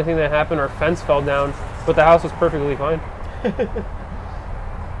here, the only thing that happened, our fence fell down, but the house was perfectly fine.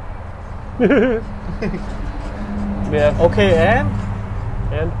 Yeah. Okay,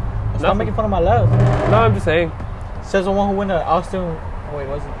 And? Stop making fun of my love. No, I'm just saying. Says the one who went to Austin. Oh, wait,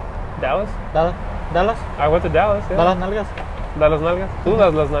 was it? Dallas? Dallas? I went to Dallas, yeah. Dallas Nalgas? Dallas Nalgas? Tú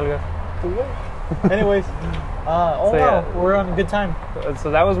das las nalgas. Anyways. Wow, we're on a good time.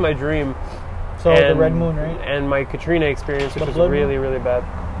 So that was my dream. So the red moon, right? And my Katrina experience, which was really, really bad.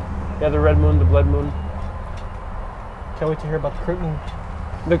 Yeah, the red moon, the blood moon. Can't wait to hear about the crypt moon.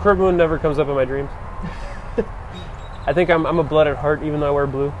 The crypt moon never comes up in my dreams. I think I'm a blood at heart, even though I wear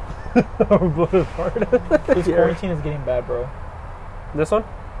blue. I'm a blood at heart. This quarantine is getting bad, bro. This one?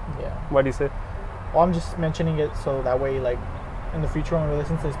 Yeah. Why do you say? Well, I'm just mentioning it so that way, like, in the future when we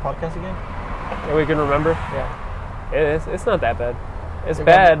listen to this podcast again, yeah, we can remember. Yeah. It's not that bad. It's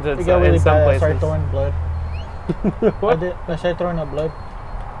bad in some places. I started throwing blood. What? I started throwing up blood.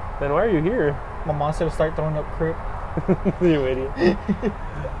 Then why are you here? My mom said to start throwing up crypt. You idiot.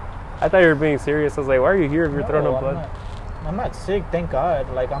 I thought you were being serious. I was like, why are you here if you're throwing up blood? I'm not sick, thank God.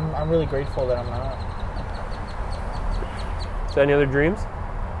 Like I'm really grateful that I'm not. So any other dreams?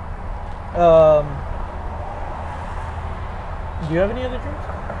 Do you have any other dreams?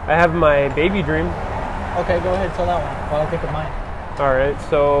 I have my baby dream. Okay, go ahead, tell that one while I think of mine. All right,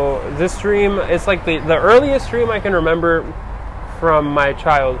 so this dream, it's like the earliest dream I can remember from my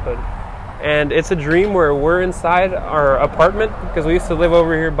childhood. And it's a dream where we're inside our apartment, because we used to live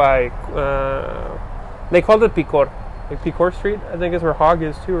over here by, they called it Picor. Like Picor Street, I think is where Hog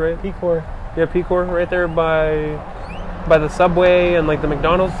is too, right? Picor. Yeah, Picor, right there by the Subway and like the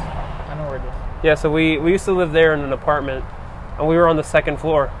McDonald's. I know where it is. Yeah, so we used to live there in an apartment, and we were on the second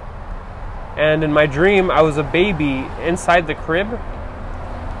floor. And in my dream, I was a baby inside the crib,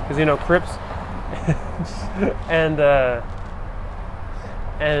 because you know cribs, and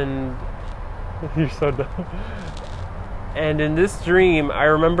you're so dumb. And in this dream, I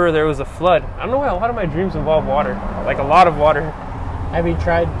remember there was a flood. I don't know why a lot of my dreams involve water, like a lot of water. Have you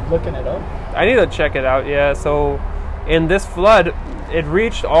tried looking it up? I need to check it out. Yeah, so in this flood, it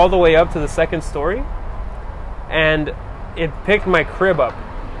reached all the way up to the second story, and it picked my crib up.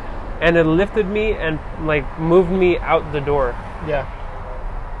 And it lifted me and like moved me out the door. Yeah.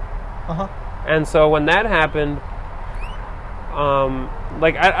 And so when that happened,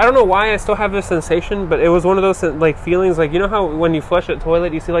 like I don't know why I still have this sensation, but it was one of those like feelings, like you know how when you flush a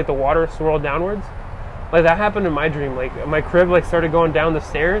toilet, you see like the water swirl downwards. Like that happened in my dream. Like my crib like started going down the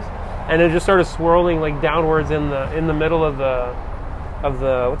stairs, and it just started swirling like downwards in the middle of the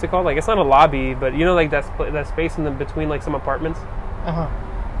what's it called? Like it's not a lobby, but you know like that space in the between like some apartments.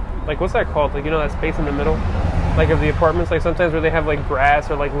 Like what's that called? Like you know that space in the middle, like of the apartments. Like sometimes where they have like grass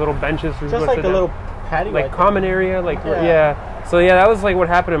or like little benches. Just like a little patio. Like common area. Like yeah. So yeah, that was like what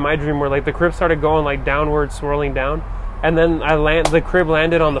happened in my dream, where like the crib started going like downward, swirling down, and then the crib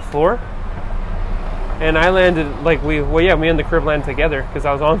landed on the floor, and I landed like me and the crib landed together because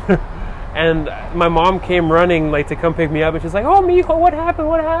I was on there, and my mom came running like to come pick me up, and she's like, "Oh, mijo, what happened?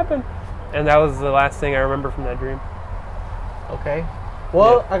 What happened?" And that was the last thing I remember from that dream. Okay.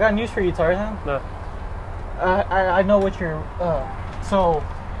 Well, yeah. I got news for you, Tarzan. No. I know what you're... so,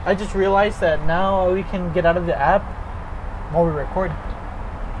 I just realized that now we can get out of the app while we record.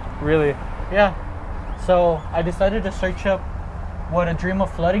 Really? Yeah. So, I decided to search up what a dream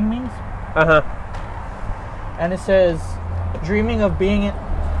of flooding means. And it says, dreaming of being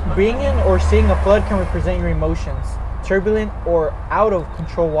in or seeing a flood can represent your emotions. Turbulent or out of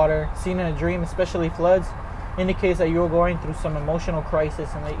control water seen in a dream, especially floods, indicates that you're going through some emotional crisis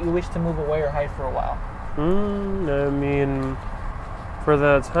and that you wish to move away or hide for a while. I mean, for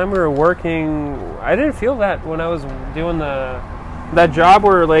the time we were working, I didn't feel that when I was doing that job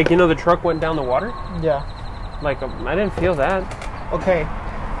where, like, you know, the truck went down the water. Yeah. Like, I didn't feel that. Okay.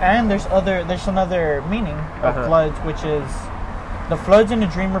 And there's another meaning of floods, which is the floods in a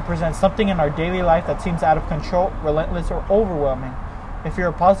dream represent something in our daily life that seems out of control, relentless, or overwhelming. If you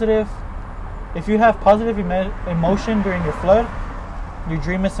have positive emotion during your flood, your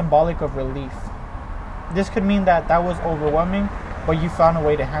dream is symbolic of relief. This could mean that was overwhelming, but you found a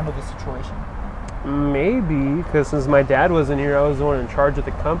way to handle the situation. Maybe, because since my dad wasn't here, I was the one in charge of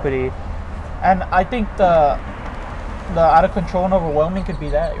the company. And I think the out of control and overwhelming could be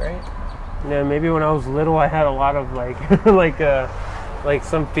that, right? Yeah, maybe when I was little, I had a lot of like, a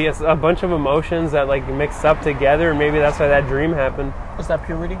bunch of emotions that like mixed up together, and maybe that's why that dream happened. Was that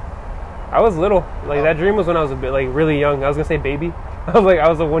puberty? I was little. Like that dream was when I was a bit like really young. I was gonna say baby. I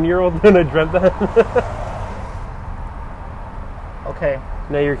was a 1-year-old and I dreamt that. Okay.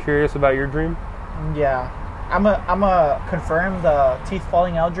 Now you're curious about your dream? Yeah. I'm a confirm the teeth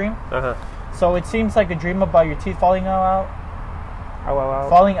falling out dream. So it seems like a dream about your teeth falling out.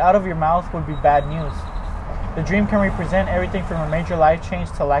 Falling out of your mouth would be bad news. The dream can represent everything from a major life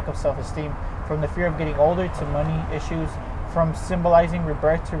change to lack of self-esteem, from the fear of getting older to money issues, from symbolizing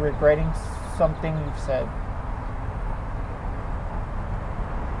rebirth to regretting something you've said.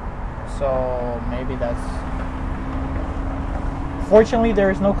 So maybe that's... Fortunately, there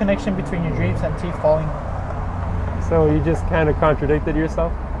is no connection between your dreams and teeth falling. So you just kind of contradicted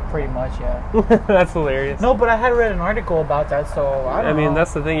yourself? Pretty much, yeah. That's hilarious. No, but I had read an article about that, so I don't know. I mean,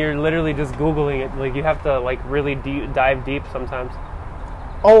 that's the thing. You're literally just Googling it. Like, you have to, like, really dive deep sometimes.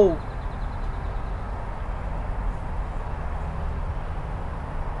 Oh.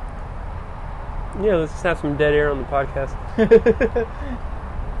 Yeah, let's just have some dead air on the podcast.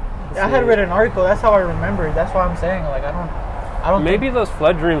 I had read an article. That's how I remembered. That's why I'm saying, like, I don't. Maybe those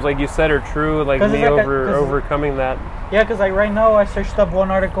flood dreams, like you said, are true. Like me overcoming that. Yeah, because like right now I searched up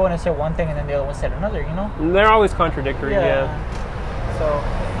one article and it said one thing and then the other one said another. You know. And they're always contradictory. Yeah. So.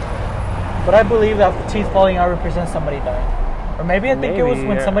 But I believe that the teeth falling out represents somebody dying. Or maybe I think it was Maybe,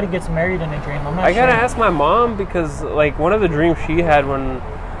 when yeah. somebody gets married in a dream. I'm not I sure. gotta ask my mom because, like, one of the dreams she had when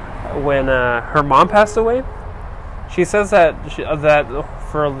her mom passed away, she says that that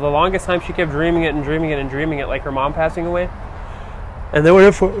for the longest time she kept dreaming it and dreaming it and dreaming it, like her mom passing away. And then when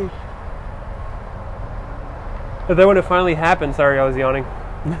it finally happened, sorry, I was yawning.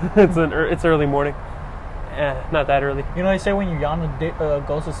 It's early morning. Not that early. You know, they say when you yawn, a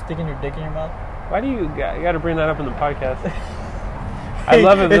ghost is sticking your dick in your mouth. Why do you got to bring that up in the podcast? I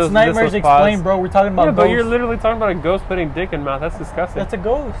love it. It's Nightmares Explained, bro. We're talking about yeah, ghosts. but you're literally talking about a ghost putting dick in mouth. That's disgusting. That's a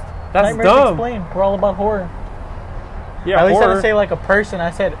ghost. That's Nightmares dumb. Explained. We're all about horror. Yeah, At least I horror. didn't say like a person.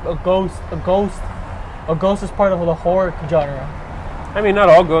 I said a ghost. A ghost. A ghost is part of the horror genre. I mean, not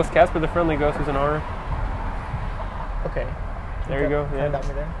all ghosts. Casper the Friendly Ghost is an horror. Okay. There you go. Kinda Yeah. got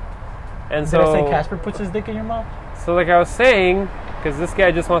me there. And Did so, I say Casper puts his dick in your mouth? so like I was saying, because this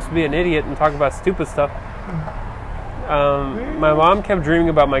guy just wants to be an idiot and talk about stupid stuff. My mom kept dreaming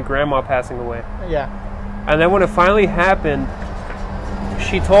about my grandma passing away, Yeah. and then when it finally happened,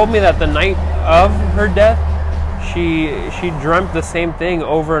 she told me that the night of her death, she dreamt the same thing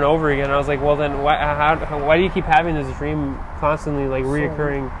over and over again. I was like, well, then why do you keep having this dream constantly, like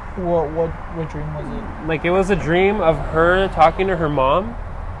reoccurring? What dream was it? Like, it was a dream of her talking to her mom.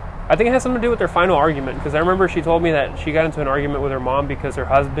 I think it has something to do with their final argument, because I remember she told me that she got into an argument with her mom because her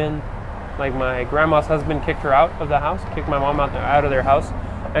husband, like my grandma's husband, kicked her out of the house, kicked my mom out of their house,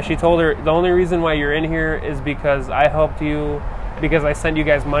 and she told her, the only reason why you're in here is because I helped you, because I sent you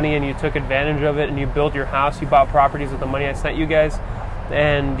guys money and you took advantage of it and you built your house, you bought properties with the money I sent you guys,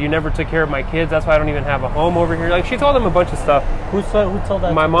 and you never took care of my kids, that's why I don't even have a home over here. Like, she told them a bunch of stuff. Who told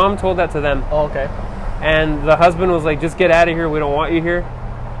that? My mom told that to them. Oh, okay. And the husband was like, just get out of here, we don't want you here.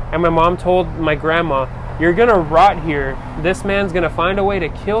 And my mom told my grandma, you're gonna rot here. This man's gonna find a way to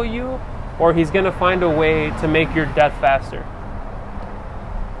kill you, or he's gonna find a way to make your death faster.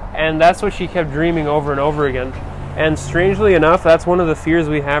 And that's what she kept dreaming over and over again. And strangely enough, that's one of the fears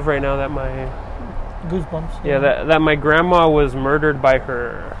we have right now, that Goosebumps. yeah, that my grandma was murdered by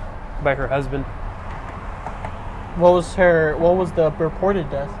her husband. What was the reported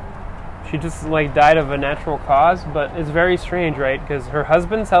death? She just like died of a natural cause, but it's very strange, right? Because her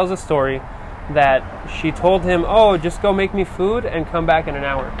husband tells a story that she told him, "Oh, just go make me food and come back in an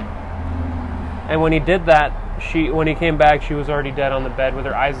hour." And when he did that, when he came back, she was already dead on the bed with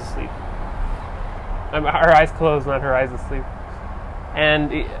her eyes asleep. Her eyes closed, not her eyes asleep.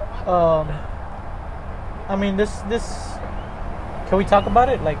 And I mean, this. Can we talk about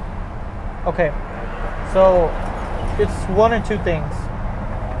it? Like, okay, so it's one or two things.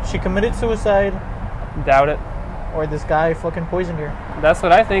 She committed suicide, doubt it. or this guy fucking poisoned her. That's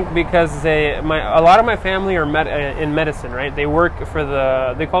what I think, because a lot of my family are in medicine, right? They work for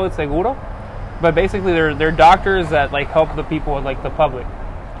they call it seguro, but basically they're doctors that like help the people, like the public.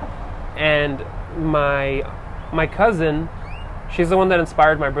 And my cousin, she's the one that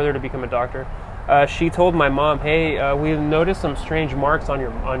inspired my brother to become a doctor. She told my mom, "Hey, we noticed some strange marks on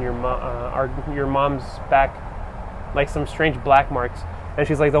your mom's back, like some strange black marks." And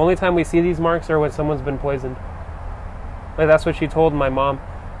she's like, "The only time we see these marks are when someone's been poisoned." Like, that's what she told my mom.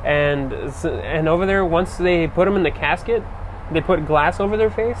 And over there, once they put them in the casket, they put glass over their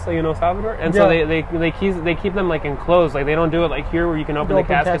face, like, you know, Salvador. And so they keep them like enclosed, like they don't do it like here where you can open the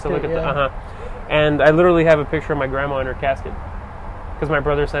casket to look at the And I literally have a picture of my grandma in her casket because my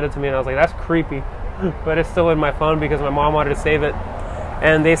brother sent it to me, and I was like, that's creepy, but it's still in my phone because my mom wanted to save it.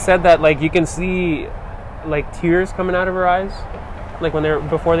 And they said that like you can see like tears coming out of her eyes, like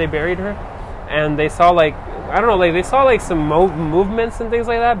before they buried her, and they saw like, I don't know, like they saw like some movements and things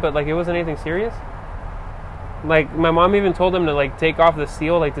like that, but like it wasn't anything serious. Like my mom even told them to like take off the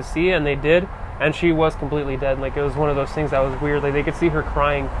seal, like to see, and they did, and she was completely dead. Like it was one of those things that was weird. Like they could see her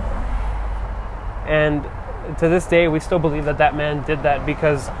crying, and to this day we still believe that man did that,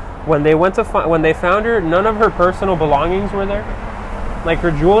 because when they found her, none of her personal belongings were there. Like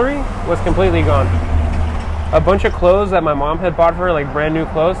her jewelry was completely gone. A bunch of clothes that my mom had bought for her, like brand new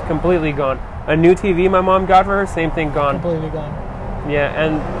clothes, completely gone. A new TV my mom got for her, same thing, gone. Completely gone. Yeah,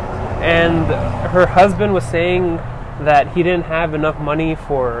 and her husband was saying that he didn't have enough money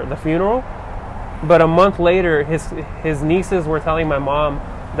for the funeral, but a month later, his nieces were telling my mom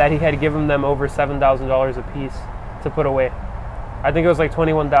that he had given them over $7,000 a piece to put away. I think it was like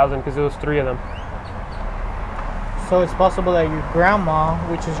 $21,000 because it was 3 of them. So it's possible that your grandma,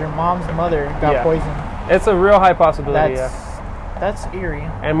 which is your mom's mother, got poisoned. It's a real high possibility. That's eerie.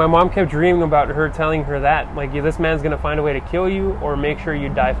 And my mom kept dreaming about her telling her that, like, this man's gonna find a way to kill you or make sure you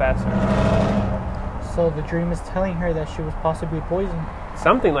die faster. So the dream is telling her that she was possibly poisoned.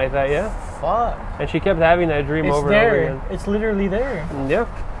 Something like that, yeah. Fuck. And she kept having that dream It's over there. and over again. It's literally there. Yeah.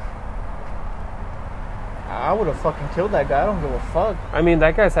 I would have fucking killed that guy. I don't give a fuck. I mean,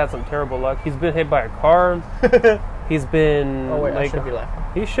 that guy's had some terrible luck. He's been hit by a car. He's been Oh wait, I like should be laughing.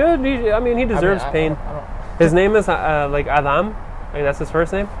 he should. I mean, he deserves pain. I don't. His name is like Adam. Like, that's his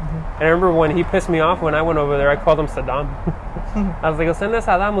first name. And I remember when he pissed me off when I went over there, I called him Saddam. I was like, "Usted no es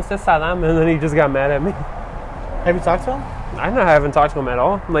Saddam, usted es Saddam," and then he just got mad at me. Have you talked to him? I haven't talked to him at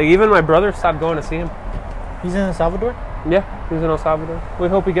all. Like, even my brother stopped going to see him. He's in El Salvador? Yeah, he's in El Salvador. We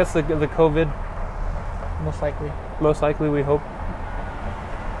hope he gets the COVID. Most likely. Most likely, we hope.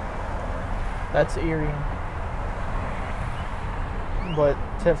 That's eerie. But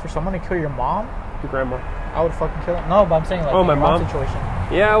for someone to kill your mom, Grandma. I would fucking kill him. No, but I'm saying like Oh, in my your mom? situation.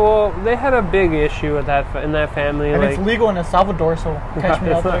 Yeah, well, they had a big issue with that in that family. And like, it's legal in El Salvador, so catch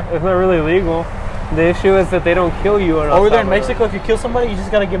me out there. It's not really legal. The issue is that they don't kill you in El Over there in Salvador. Mexico, if you kill somebody, you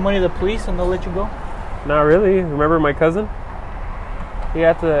just gotta give money to the police and they'll let you go. Not really. Remember my cousin? He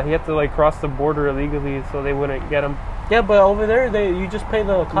had to like cross the border illegally so they wouldn't get him. Yeah, but over there, you just pay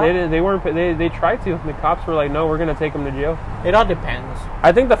the cop. They tried to. The cops were like, "No, we're gonna take him to jail." It all depends.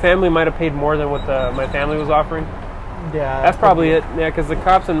 I think the family might have paid more than what my family was offering. Yeah, That's probably it. Yeah, because the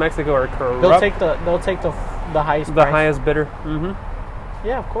cops in Mexico are corrupt. They'll take the highest. The price. highest bidder. Mm-hmm.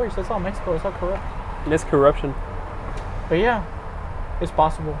 Yeah, of course. That's all Mexico. It's all corrupt. It's corruption. But yeah, it's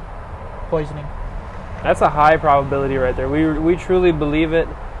possible. Poisoning. That's a high probability right there. We truly believe it.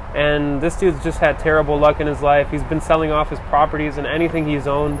 And this dude's just had terrible luck in his life. He's been selling off his properties and anything he's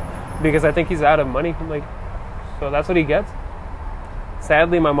owned because I think he's out of money. Like, so that's what he gets.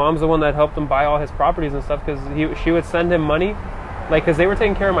 Sadly, my mom's the one that helped him buy all his properties and stuff because she would send him money, like, because they were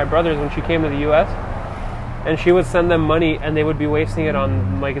taking care of my brothers when she came to the U.S. And she would send them money and they would be wasting it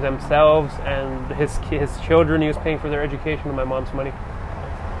on like themselves and his children. He was paying for their education with my mom's money.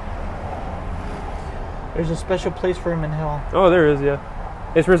 There's a special place for him in hell. Oh, there is, yeah.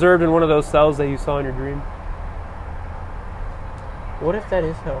 It's reserved in one of those cells that you saw in your dream. What if that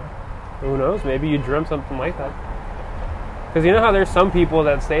is hell? Who knows? Maybe you dreamt something like that. Because you know how there's some people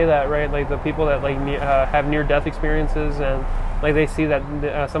that say that, right? Like the people that like have near-death experiences, and like they see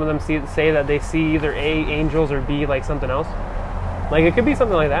that some of them say that they see either A, angels, or B, like something else. Like it could be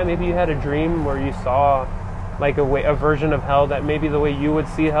something like that. Maybe you had a dream where you saw like a version of hell that maybe the way you would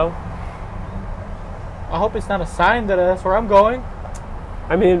see hell. I hope it's not a sign that that's where I'm going.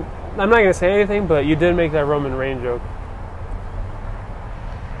 I mean, I'm not gonna say anything, but you did make that Roman Reigns joke.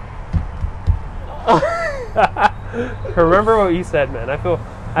 Remember what you said, man.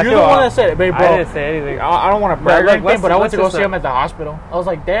 You're the one that said it, babe, bro. I didn't say anything. I don't want to brag or Look, anything, but I went to go let's see not- him at the hospital. I was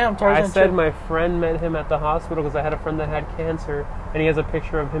like, damn, Tarzan. I said shit. my friend met him at the hospital because I had a friend that had cancer, and he has a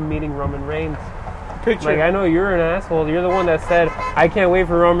picture of him meeting Roman Reigns. Picture. Like, I know you're an asshole. You're the one that said, I can't wait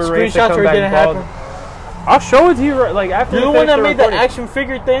for Roman Reigns to Screenshots come where it didn't back bald. happen. I'll show it to you, like, after You're the we one finish that the made that recording. action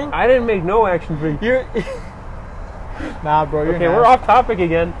figure thing. I didn't make no action figure. You're. Nah, bro. You're Okay, an we're ass. off topic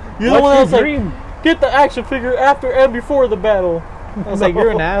again. You're What's the one your that's like, dream? get the action figure after and before the battle. I was like,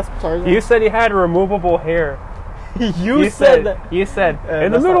 you're an ass, Tarzan. You said he had removable hair. you said that. You said,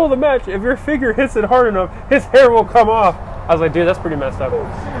 in the that's middle not- of the match, if your figure hits it hard enough, his hair will come off. I was like, dude, that's pretty messed up.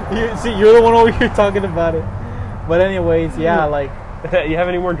 You're the one over here talking about it. But anyways, yeah, like. You have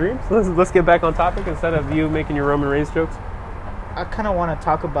any more dreams? Let's get back on topic instead of you making your Roman Reigns jokes. I kind of want to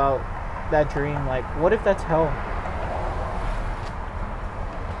talk about that dream. Like, what if that's hell?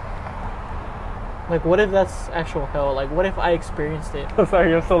 Like, what if that's actual hell? Like, what if I experienced it? I'm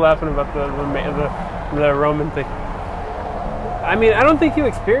sorry, I'm still laughing about the Roman thing. I mean, I don't think you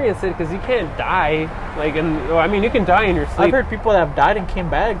experienced it because you can't die. Like, I mean, you can die in your sleep. I've heard people that have died and came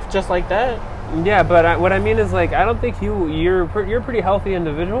back just like that. Yeah, but what I mean is, like, I don't think you're a pretty healthy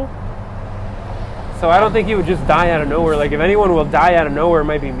individual. So I don't think you would just die out of nowhere. Like, if anyone will die out of nowhere, it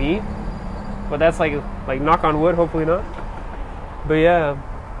might be me. But that's like knock on wood, hopefully not. But yeah.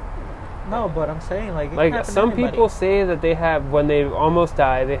 No, but I'm saying, like, it can Like, happen to some anybody. people say that they have, when they almost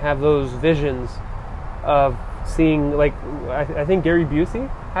die, they have those visions of seeing, like, I think Gary Busey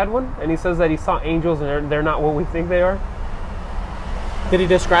had one, and he says that he saw angels and they're not what we think they are. Did he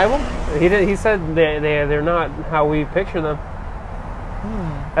describe them? He said they're not how we picture them.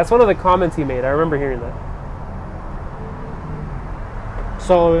 That's one of the comments he made. I remember hearing that.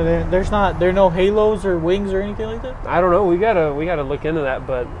 So there are no halos or wings or anything like that? I don't know. We gotta look into that.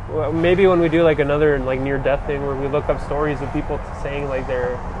 But maybe when we do like another like near death thing where we look up stories of people saying like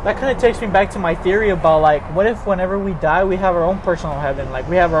they're. That kind of takes me back to my theory about like, what if whenever we die, we have our own personal heaven? Like,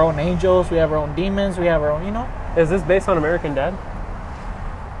 we have our own angels, we have our own demons, we have our own, you know? Is this based on American Dad?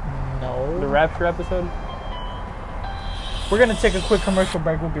 No. The rapture episode. We're gonna take a quick commercial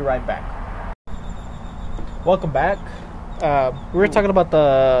break. We'll be right back. Welcome back. We were talking about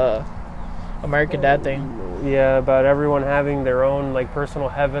the American Dad thing. Yeah, about everyone having their own like personal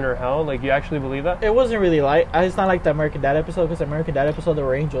heaven or hell. Like, you actually believe that? It wasn't really like it's not like the American Dad episode, because the American Dad episode there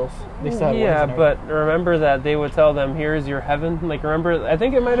were angels. They still had Yeah, wings and but remember that they would tell them, "Here's your heaven." Like, remember? I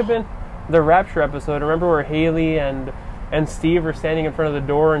think it might have been the rapture episode. Remember where Haley and Steve are standing in front of the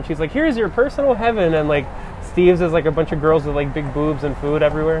door, and she's like, "Here's your personal heaven," and like Steve's is like a bunch of girls with like big boobs and food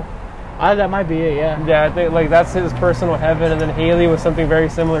everywhere. that might be it. Yeah. Yeah, I think like that's his personal heaven, and then Haley was something very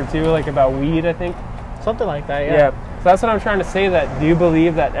similar too, like about weed, I think. Something like that. Yeah. So that's what I'm trying to say. That do you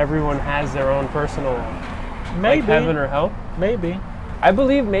believe that everyone has their own personal Maybe like, heaven or hell? Maybe. I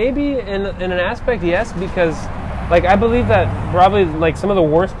believe maybe in an aspect, yes, because like I believe that probably like some of the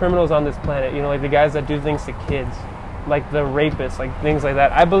worst criminals on this planet, you know, like the guys that do things to kids, like the rapists, like things like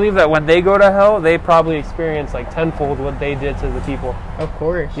that. I believe that when they go to hell, they probably experience like tenfold what they did to the people. Of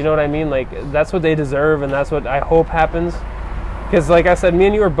course. You know what I mean? Like that's what they deserve, and that's what I hope happens. Because like I said, me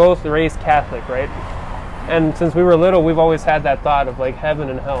and you were both raised Catholic, right? And since we were little, we've always had that thought of like heaven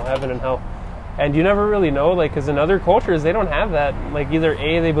and hell, heaven and hell. And you never really know, like, because in other cultures, they don't have that. Like, either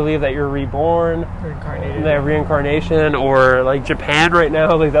A, they believe that you're reborn, Reincarnated. they have reincarnation, or like Japan right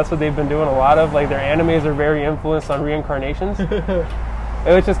now, like that's what they've been doing a lot of. Like, their animes are very influenced on reincarnations.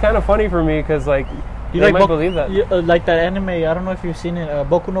 Which is kind of funny for me, because like, You they like might believe that. like that anime, I don't know if you've seen it,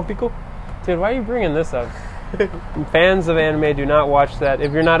 Boku no Pico? Dude, why are you bringing this up? Fans of anime, do not watch that.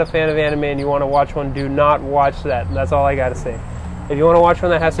 If you're not a fan of anime and you want to watch one, do not watch that. That's all I gotta say. If you want to watch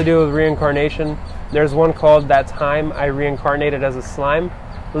one that has to do with reincarnation, there's one called That Time I Reincarnated as a Slime.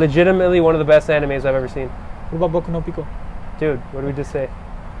 Legitimately one of the best animes I've ever seen. What about Boku no Pico? Dude, what did we just say?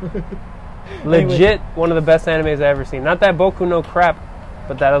 Legit one of the best animes I've ever seen. Not that Boku no crap,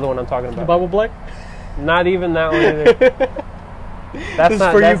 but that other one I'm talking The about. Bible Black? Not even that one either. That's This is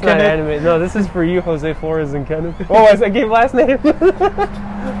not for you, that's not Kenneth. anime. No, this is for you, Jose Flores and Kenneth. Oh, I gave last name.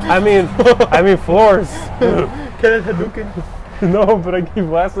 I mean Flores. Kenneth Hadouken. No, but I gave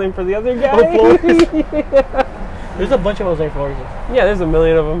last name for the other guy. Oh, Flores. There's a bunch of Jose Flores. Yeah, there's a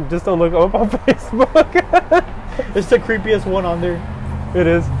million of them. Just don't look them up on Facebook. It's the creepiest one on there. It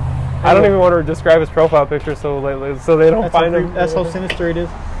is. I don't even want to describe his profile picture so they don't find him. That's how sinister it is.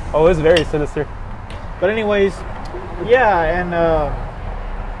 Oh, it's very sinister. But anyways, yeah, and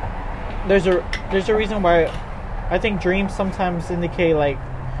there's a reason why I think dreams sometimes indicate, like,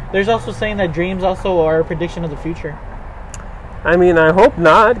 there's also saying that dreams also are a prediction of the future. I mean, I hope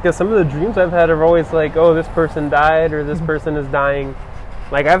not, because some of the dreams I've had are always like, oh, this person died or this person is dying.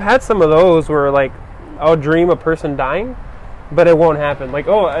 Like, I've had some of those where, like, I'll dream a person dying, but it won't happen. Like,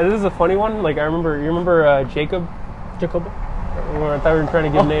 oh, this is a funny one. Like, you remember Jacob? Jacob? Or I thought we were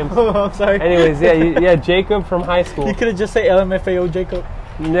trying to give names. Oh, I'm sorry. Anyways, yeah, Jacob from high school. You could have just said LMFAO Jacob.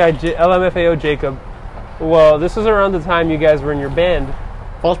 Yeah, LMFAO Jacob. Well, this was around the time you guys were in your band.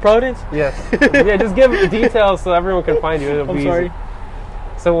 False Providence? Yes. Yeah, just give details so everyone can find you. It'll I'm be sorry. easy.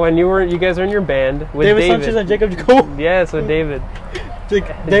 So when you guys are in your band with David David. Sanchez and Jacob Jacob. Yes, with David.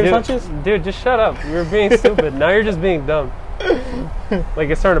 David Dude, Sanchez? Dude, just shut up. You're being stupid. Now you're just being dumb. Like,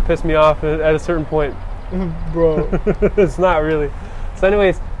 it's starting to piss me off at a certain point. Bro. It's not really. So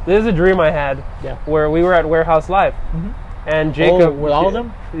anyways, this is a dream I had. Yeah. Where we were at Warehouse Live. And Jacob. with all of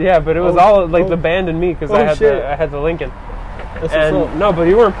them? Yeah, but it was all like the band and me, because I had the Lincoln. That's And what's up. no, but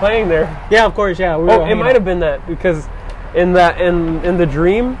you weren't playing there. Yeah, of course, yeah. We were Oh, it hanging might out. have been that, because in the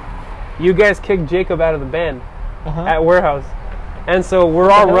dream, you guys kicked Jacob out of the band Uh-huh. at Warehouse, and so we're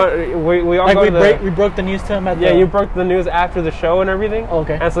all we all Like go to the. we broke the news to him at Yeah, the... you broke the news after the show and everything.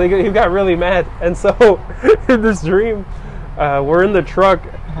 Okay. And so he got really mad, and so in this dream, we're in the truck,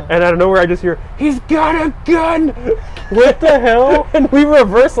 and out of nowhere I just hear, "He's got a gun!" What the hell? And we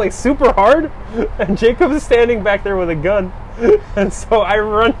reverse like super hard, and Jacob is standing back there with a gun, and so I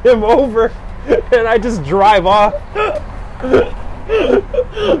run him over, and I just drive off.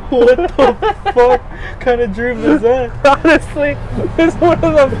 What the fuck kind of dream is that? Honestly, it's one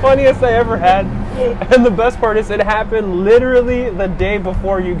of the funniest I ever had, and the best part is it happened literally the day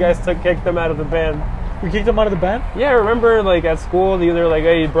before you guys kicked them out of the band. We kicked him out of the band? Yeah, remember, like, at school, they're like,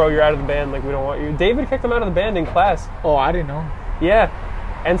 "Hey, bro, you're out of the band. Like, we don't want you." David kicked him out of the band in class. Oh, I didn't know. Yeah.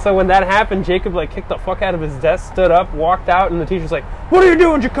 And so when that happened, Jacob, like, kicked the fuck out of his desk, stood up, walked out, and the teacher's like, "What are you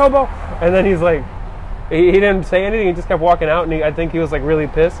doing, Jacobo?" And then he's like, he didn't say anything. He just kept walking out, and I think he was, like, really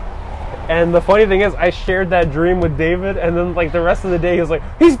pissed. And the funny thing is, I shared that dream with David, and then, like, the rest of the day, he was like,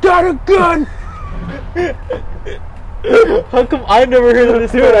 "He's got a gun!" How come I never heard of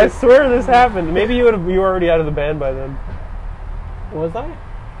this? Dude, I swear this happened. Maybe you were already out of the band by then. Was I?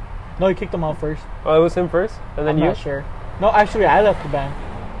 No, he kicked him out first. Oh, it was him first, and then I'm you. not sure. No, actually, I left the band.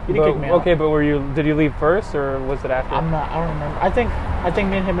 He didn't But- kick me out. okay, but did you leave first or was it after? I don't remember. I think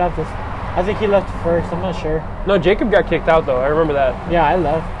me and him left this. I think he left first. I'm not sure. No, Jacob got kicked out though. I remember that. Yeah, I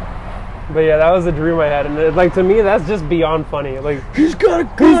left. But yeah, that was a dream I had, and like to me, that's just beyond funny. Like He's got a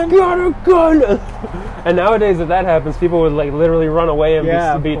gun. he's got a gun. And nowadays, if that happens, people would like literally run away and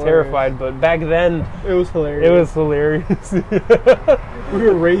Yeah, be of course. terrified. But back then, It was hilarious. it was hilarious. We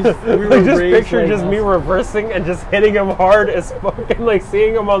were raised. We were Like just raised picture like just me us. reversing and just hitting him hard as fucking like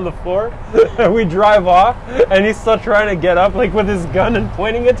seeing him on the floor. And we drive off, and he's still trying to get up like with his gun and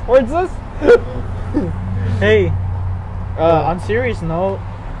pointing it towards us. Hey, on serious note,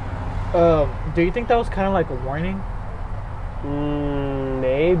 do you think that was kind of like a warning?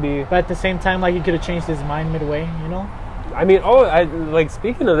 Maybe. But at the same time, like he could have changed his mind midway, you know? I mean, I like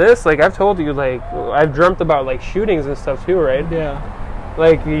speaking of this, like I've told you, like I've dreamt about like shootings and stuff too, right? Yeah.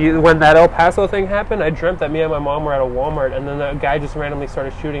 Like when that El Paso thing happened, I dreamt that me and my mom were at a Walmart, and then that guy just randomly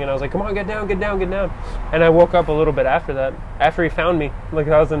started shooting, and I was like, "Come on, get down, get down, get down!" And I woke up a little bit after that, after he found me, like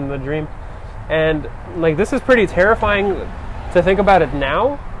I was in the dream, and like this is pretty terrifying to think about it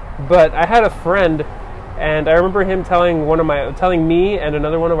now. But I had a friend, and I remember him telling me and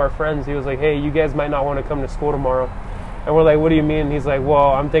another one of our friends, he was like, "Hey, you guys might not want to come to school tomorrow," and we're like, "What do you mean?" He's like, "Well,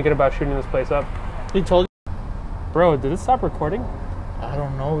 I'm thinking about shooting this place up." He told Bro, did it stop recording? I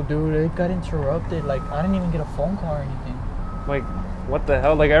don't know, dude. It got interrupted. Like, I didn't even get a phone call or anything. Like, what the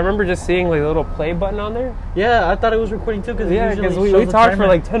hell? Like, I remember just seeing like a little play button on there. Yeah, I thought it was recording too. Because Yeah, because we talked for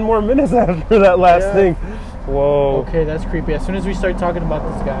like 10 more minutes after that last Yeah. thing. Whoa. Okay, that's creepy. As soon as we start talking about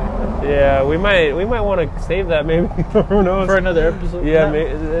this guy Yeah, we might want to save that maybe. Who knows? for another episode. Yeah, Nah,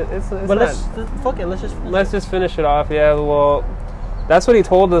 it's but not. fuck it. Let's Let's just finish it off. Yeah, well, that's what he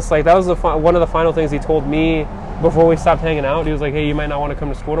told us. Like, that was one of the final things he told me before we stopped hanging out. He was like, "Hey, you might not want to come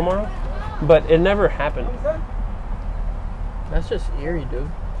to school tomorrow," but it never happened. That's just eerie, dude.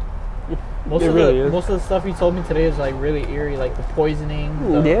 It really is. Most of the stuff he told me today is like really eerie, like the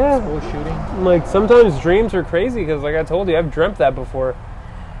poisoning, the Yeah. school shooting, Like, sometimes dreams are crazy because, like I told you, I've dreamt that before.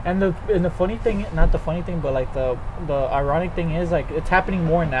 and the funny thing, not the funny thing, but like the ironic thing is like it's happening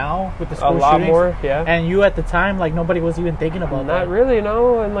more now with the school A lot shootings, more, yeah. And you at the time, like nobody was even thinking about Not that. really,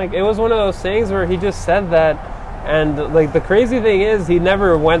 no. And like it was one of those things where he just said that, and like the crazy thing is he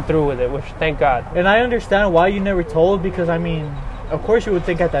never went through with it, which thank God. And I understand why you never told, because I mean, of course you would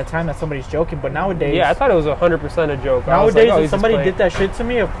think at that time that somebody's joking, but nowadays, Yeah, I thought it was 100% a joke. I was nowadays like, oh, if he's just somebody playing. did that shit to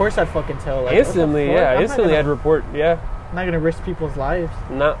me, of course I'd fucking tell. Like, Instantly, what the fuck? yeah, I'm not instantly I'd gonna- report, yeah. I'm not gonna risk people's lives.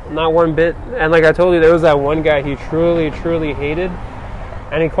 Not one bit. And like I told you, there was that one guy he truly hated,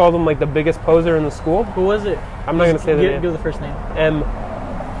 and he called him like the biggest poser in the school. Who was it? I'm not gonna say the give, name. Give the first name. M.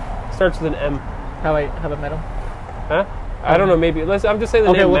 Starts with an M. Have I met him? Huh? I don't know. Maybe I'm just saying the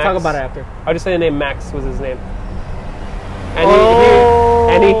Okay, name. we'll Max. talk about it after. I'll just say the name Max was his name. And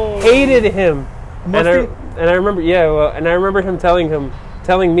Oh. he hated him. Must and he- I remember, yeah, well, and I remember him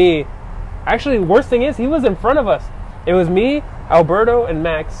telling me. Actually, the worst thing is he was in front of us. It was me, Alberto, and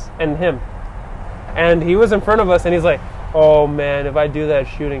Max, and him. And he was in front of us, and he's like, "Oh man, if I do that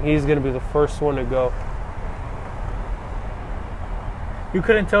shooting, he's gonna be the first one to go." You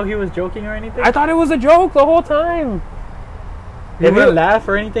couldn't tell he was joking or anything? I thought it was a joke the whole time. He And didn't laugh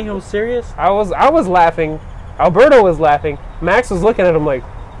or anything? It was serious? I was laughing. Alberto was laughing. Max was looking at him like,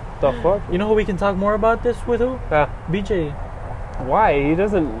 "The fuck?" You know who we can talk more about this with? Who? BJ. Why? He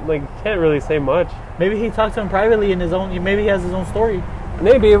doesn't can't really say much. Maybe he talked to him privately in his own. Maybe he has his own story.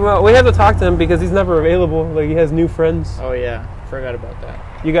 Maybe. Well, we have to talk to him because he's never available. Like he has new friends. Oh yeah, forgot about that.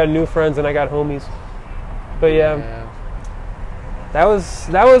 You got new friends, and I got homies. But yeah, that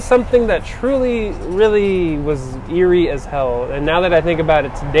was something that truly, really was eerie as hell. And now that I think about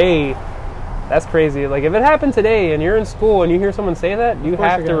it today, that's crazy. Like if it happened today, and you're in school, and you hear someone say that, you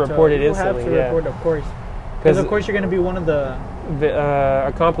have to report it instantly. You have to report, of course. Because of course you're going to be one of the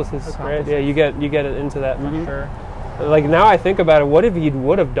accomplices, right? Yeah, you get it into that. Mhm. Sure. Like now I think about it, what if he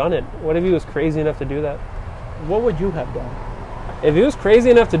would have done it? What if he was crazy enough to do that? What would you have done? If he was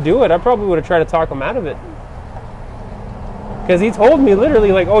crazy enough to do it, I probably would have tried to talk him out of it. Because he told me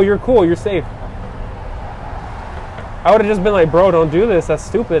literally like, "Oh, you're cool, you're safe." I would have just been like, "Bro, don't do this. That's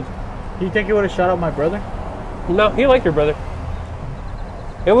stupid." Do you think he would have shot out my brother? No, he liked your brother.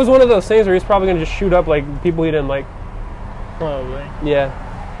 It was one of those things where he's probably going to just shoot up like people he didn't like. Probably. Yeah.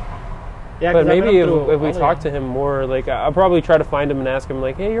 Yeah, But maybe if we talk to him more, like I'll probably try to find him and ask him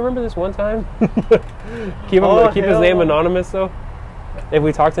like, "Hey, you remember this one time?" keep his name anonymous though. If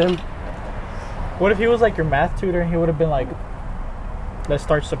we talk to him. What if he was like your math tutor and he would have been like, "Let's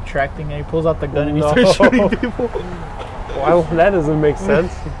start subtracting," and he pulls out the gun and he starts shooting people? Wow, that doesn't make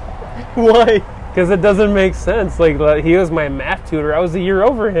sense. Why? Because it doesn't make sense. Like, he was my math tutor. I was a year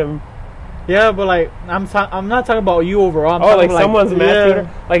over him. Yeah, but like I'm not talking about you overall. I'm Oh, talking like about, someone's math tutor?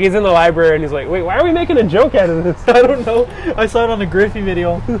 Like, he's in the library and he's like, wait, why are we making a joke out of this? I don't know. I saw it on the Griffey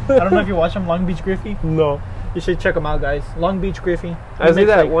video. I don't know if you watch him, Long Beach Griffey. No. You should check him out, guys. Long Beach Griffey. Is he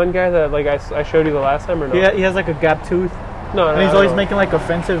that like, one guy that like I showed you the last time or no? Yeah, he has like a gap tooth. No, And he's always making like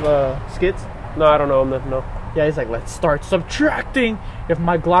offensive skits. No, I don't know him. No. Yeah, he's like, let's start subtracting. If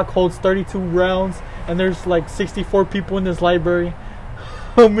my Glock holds 32 rounds and there's like 64 people in this library,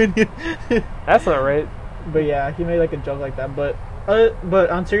 how many? That's not right. But yeah, he made like a joke like that. But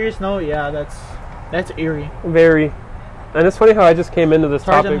on serious note, yeah, that's eerie. Very. And it's funny how I just came into this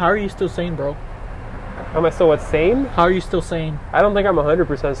Tarzan, topic. how are you still sane, bro? Am I still what, sane? How are you still sane? I don't think I'm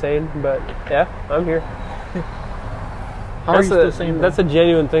 100% sane, but yeah, I'm here. How are you still sane, bro? That's a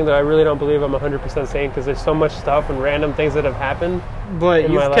genuine thing that I really don't believe I'm 100% sane because there's so much stuff and random things that have happened. But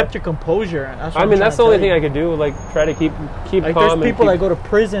in you've my kept life. your composure. That's the only thing I could do. Like, try to keep like, calm. there's people that go to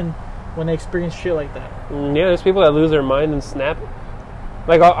prison when they experience shit like that. Yeah, there's people that lose their mind and snap.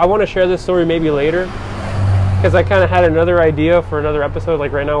 Like, I want to share this story maybe later because I kind of had another idea for another episode.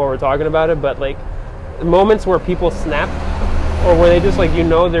 Like right now, while we're talking about it, but like moments where people snap or where they just like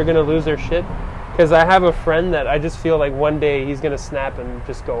they're gonna lose their shit. Because I have a friend that I just feel like one day he's gonna snap and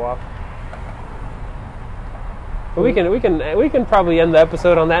just go off. But we can probably end the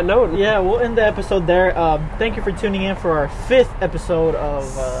episode on that note. Yeah, we'll end the episode there. Thank you for tuning in for our 5th episode of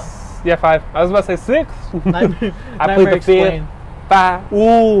 5. I was about to say 6. Nightmare I played the 5th. Explained. 5.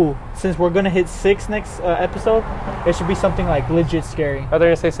 Ooh, since we're gonna hit 6 next episode, it should be something like legit scary. Oh, they're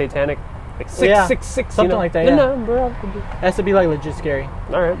gonna say satanic. Like 6, Yeah, 6, 6. something like that, yeah. No, bro. It has to be like legit scary.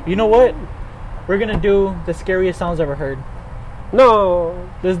 All right. You know what? We're gonna do the scariest sounds ever heard. No,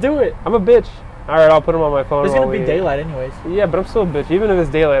 Let's do it. I'm a bitch. All right, I'll put them on my phone. It's gonna be daylight anyways. Yeah, but I'm still a bitch. Even if it's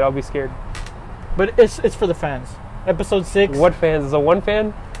daylight, I'll be scared. But it's for the fans. Episode 6. What fans? Is it one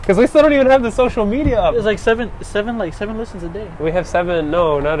fan? Because we still don't even have the social media up. It's like seven listens a day. We have 7.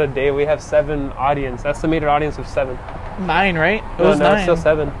 No, not a day. We have 7 audience. Estimated audience of 7. 9, right? It No, was no, 9. it's still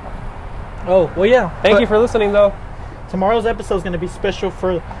 7. Oh, well, yeah. Thank you for listening, though. Tomorrow's episode is going to be special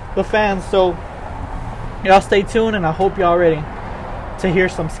for the fans, so y'all stay tuned, and I hope y'all ready to hear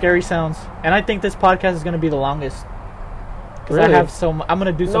some scary sounds. And I think this podcast is going to be the longest. Because Really? I'm going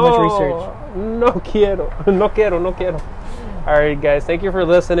to do so much research. No quiero. No quiero. No quiero. All right, guys. Thank you for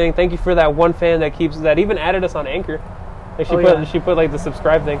listening. Thank you for that one fan that even added us on Anchor. And she put like the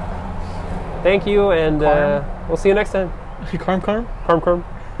subscribe thing. Thank you, and we'll see you next time. Carm? Carm.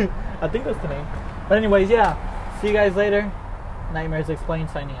 I think that's the name. But anyways, yeah. See you guys later. Nightmares Explained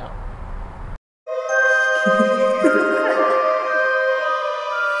signing out.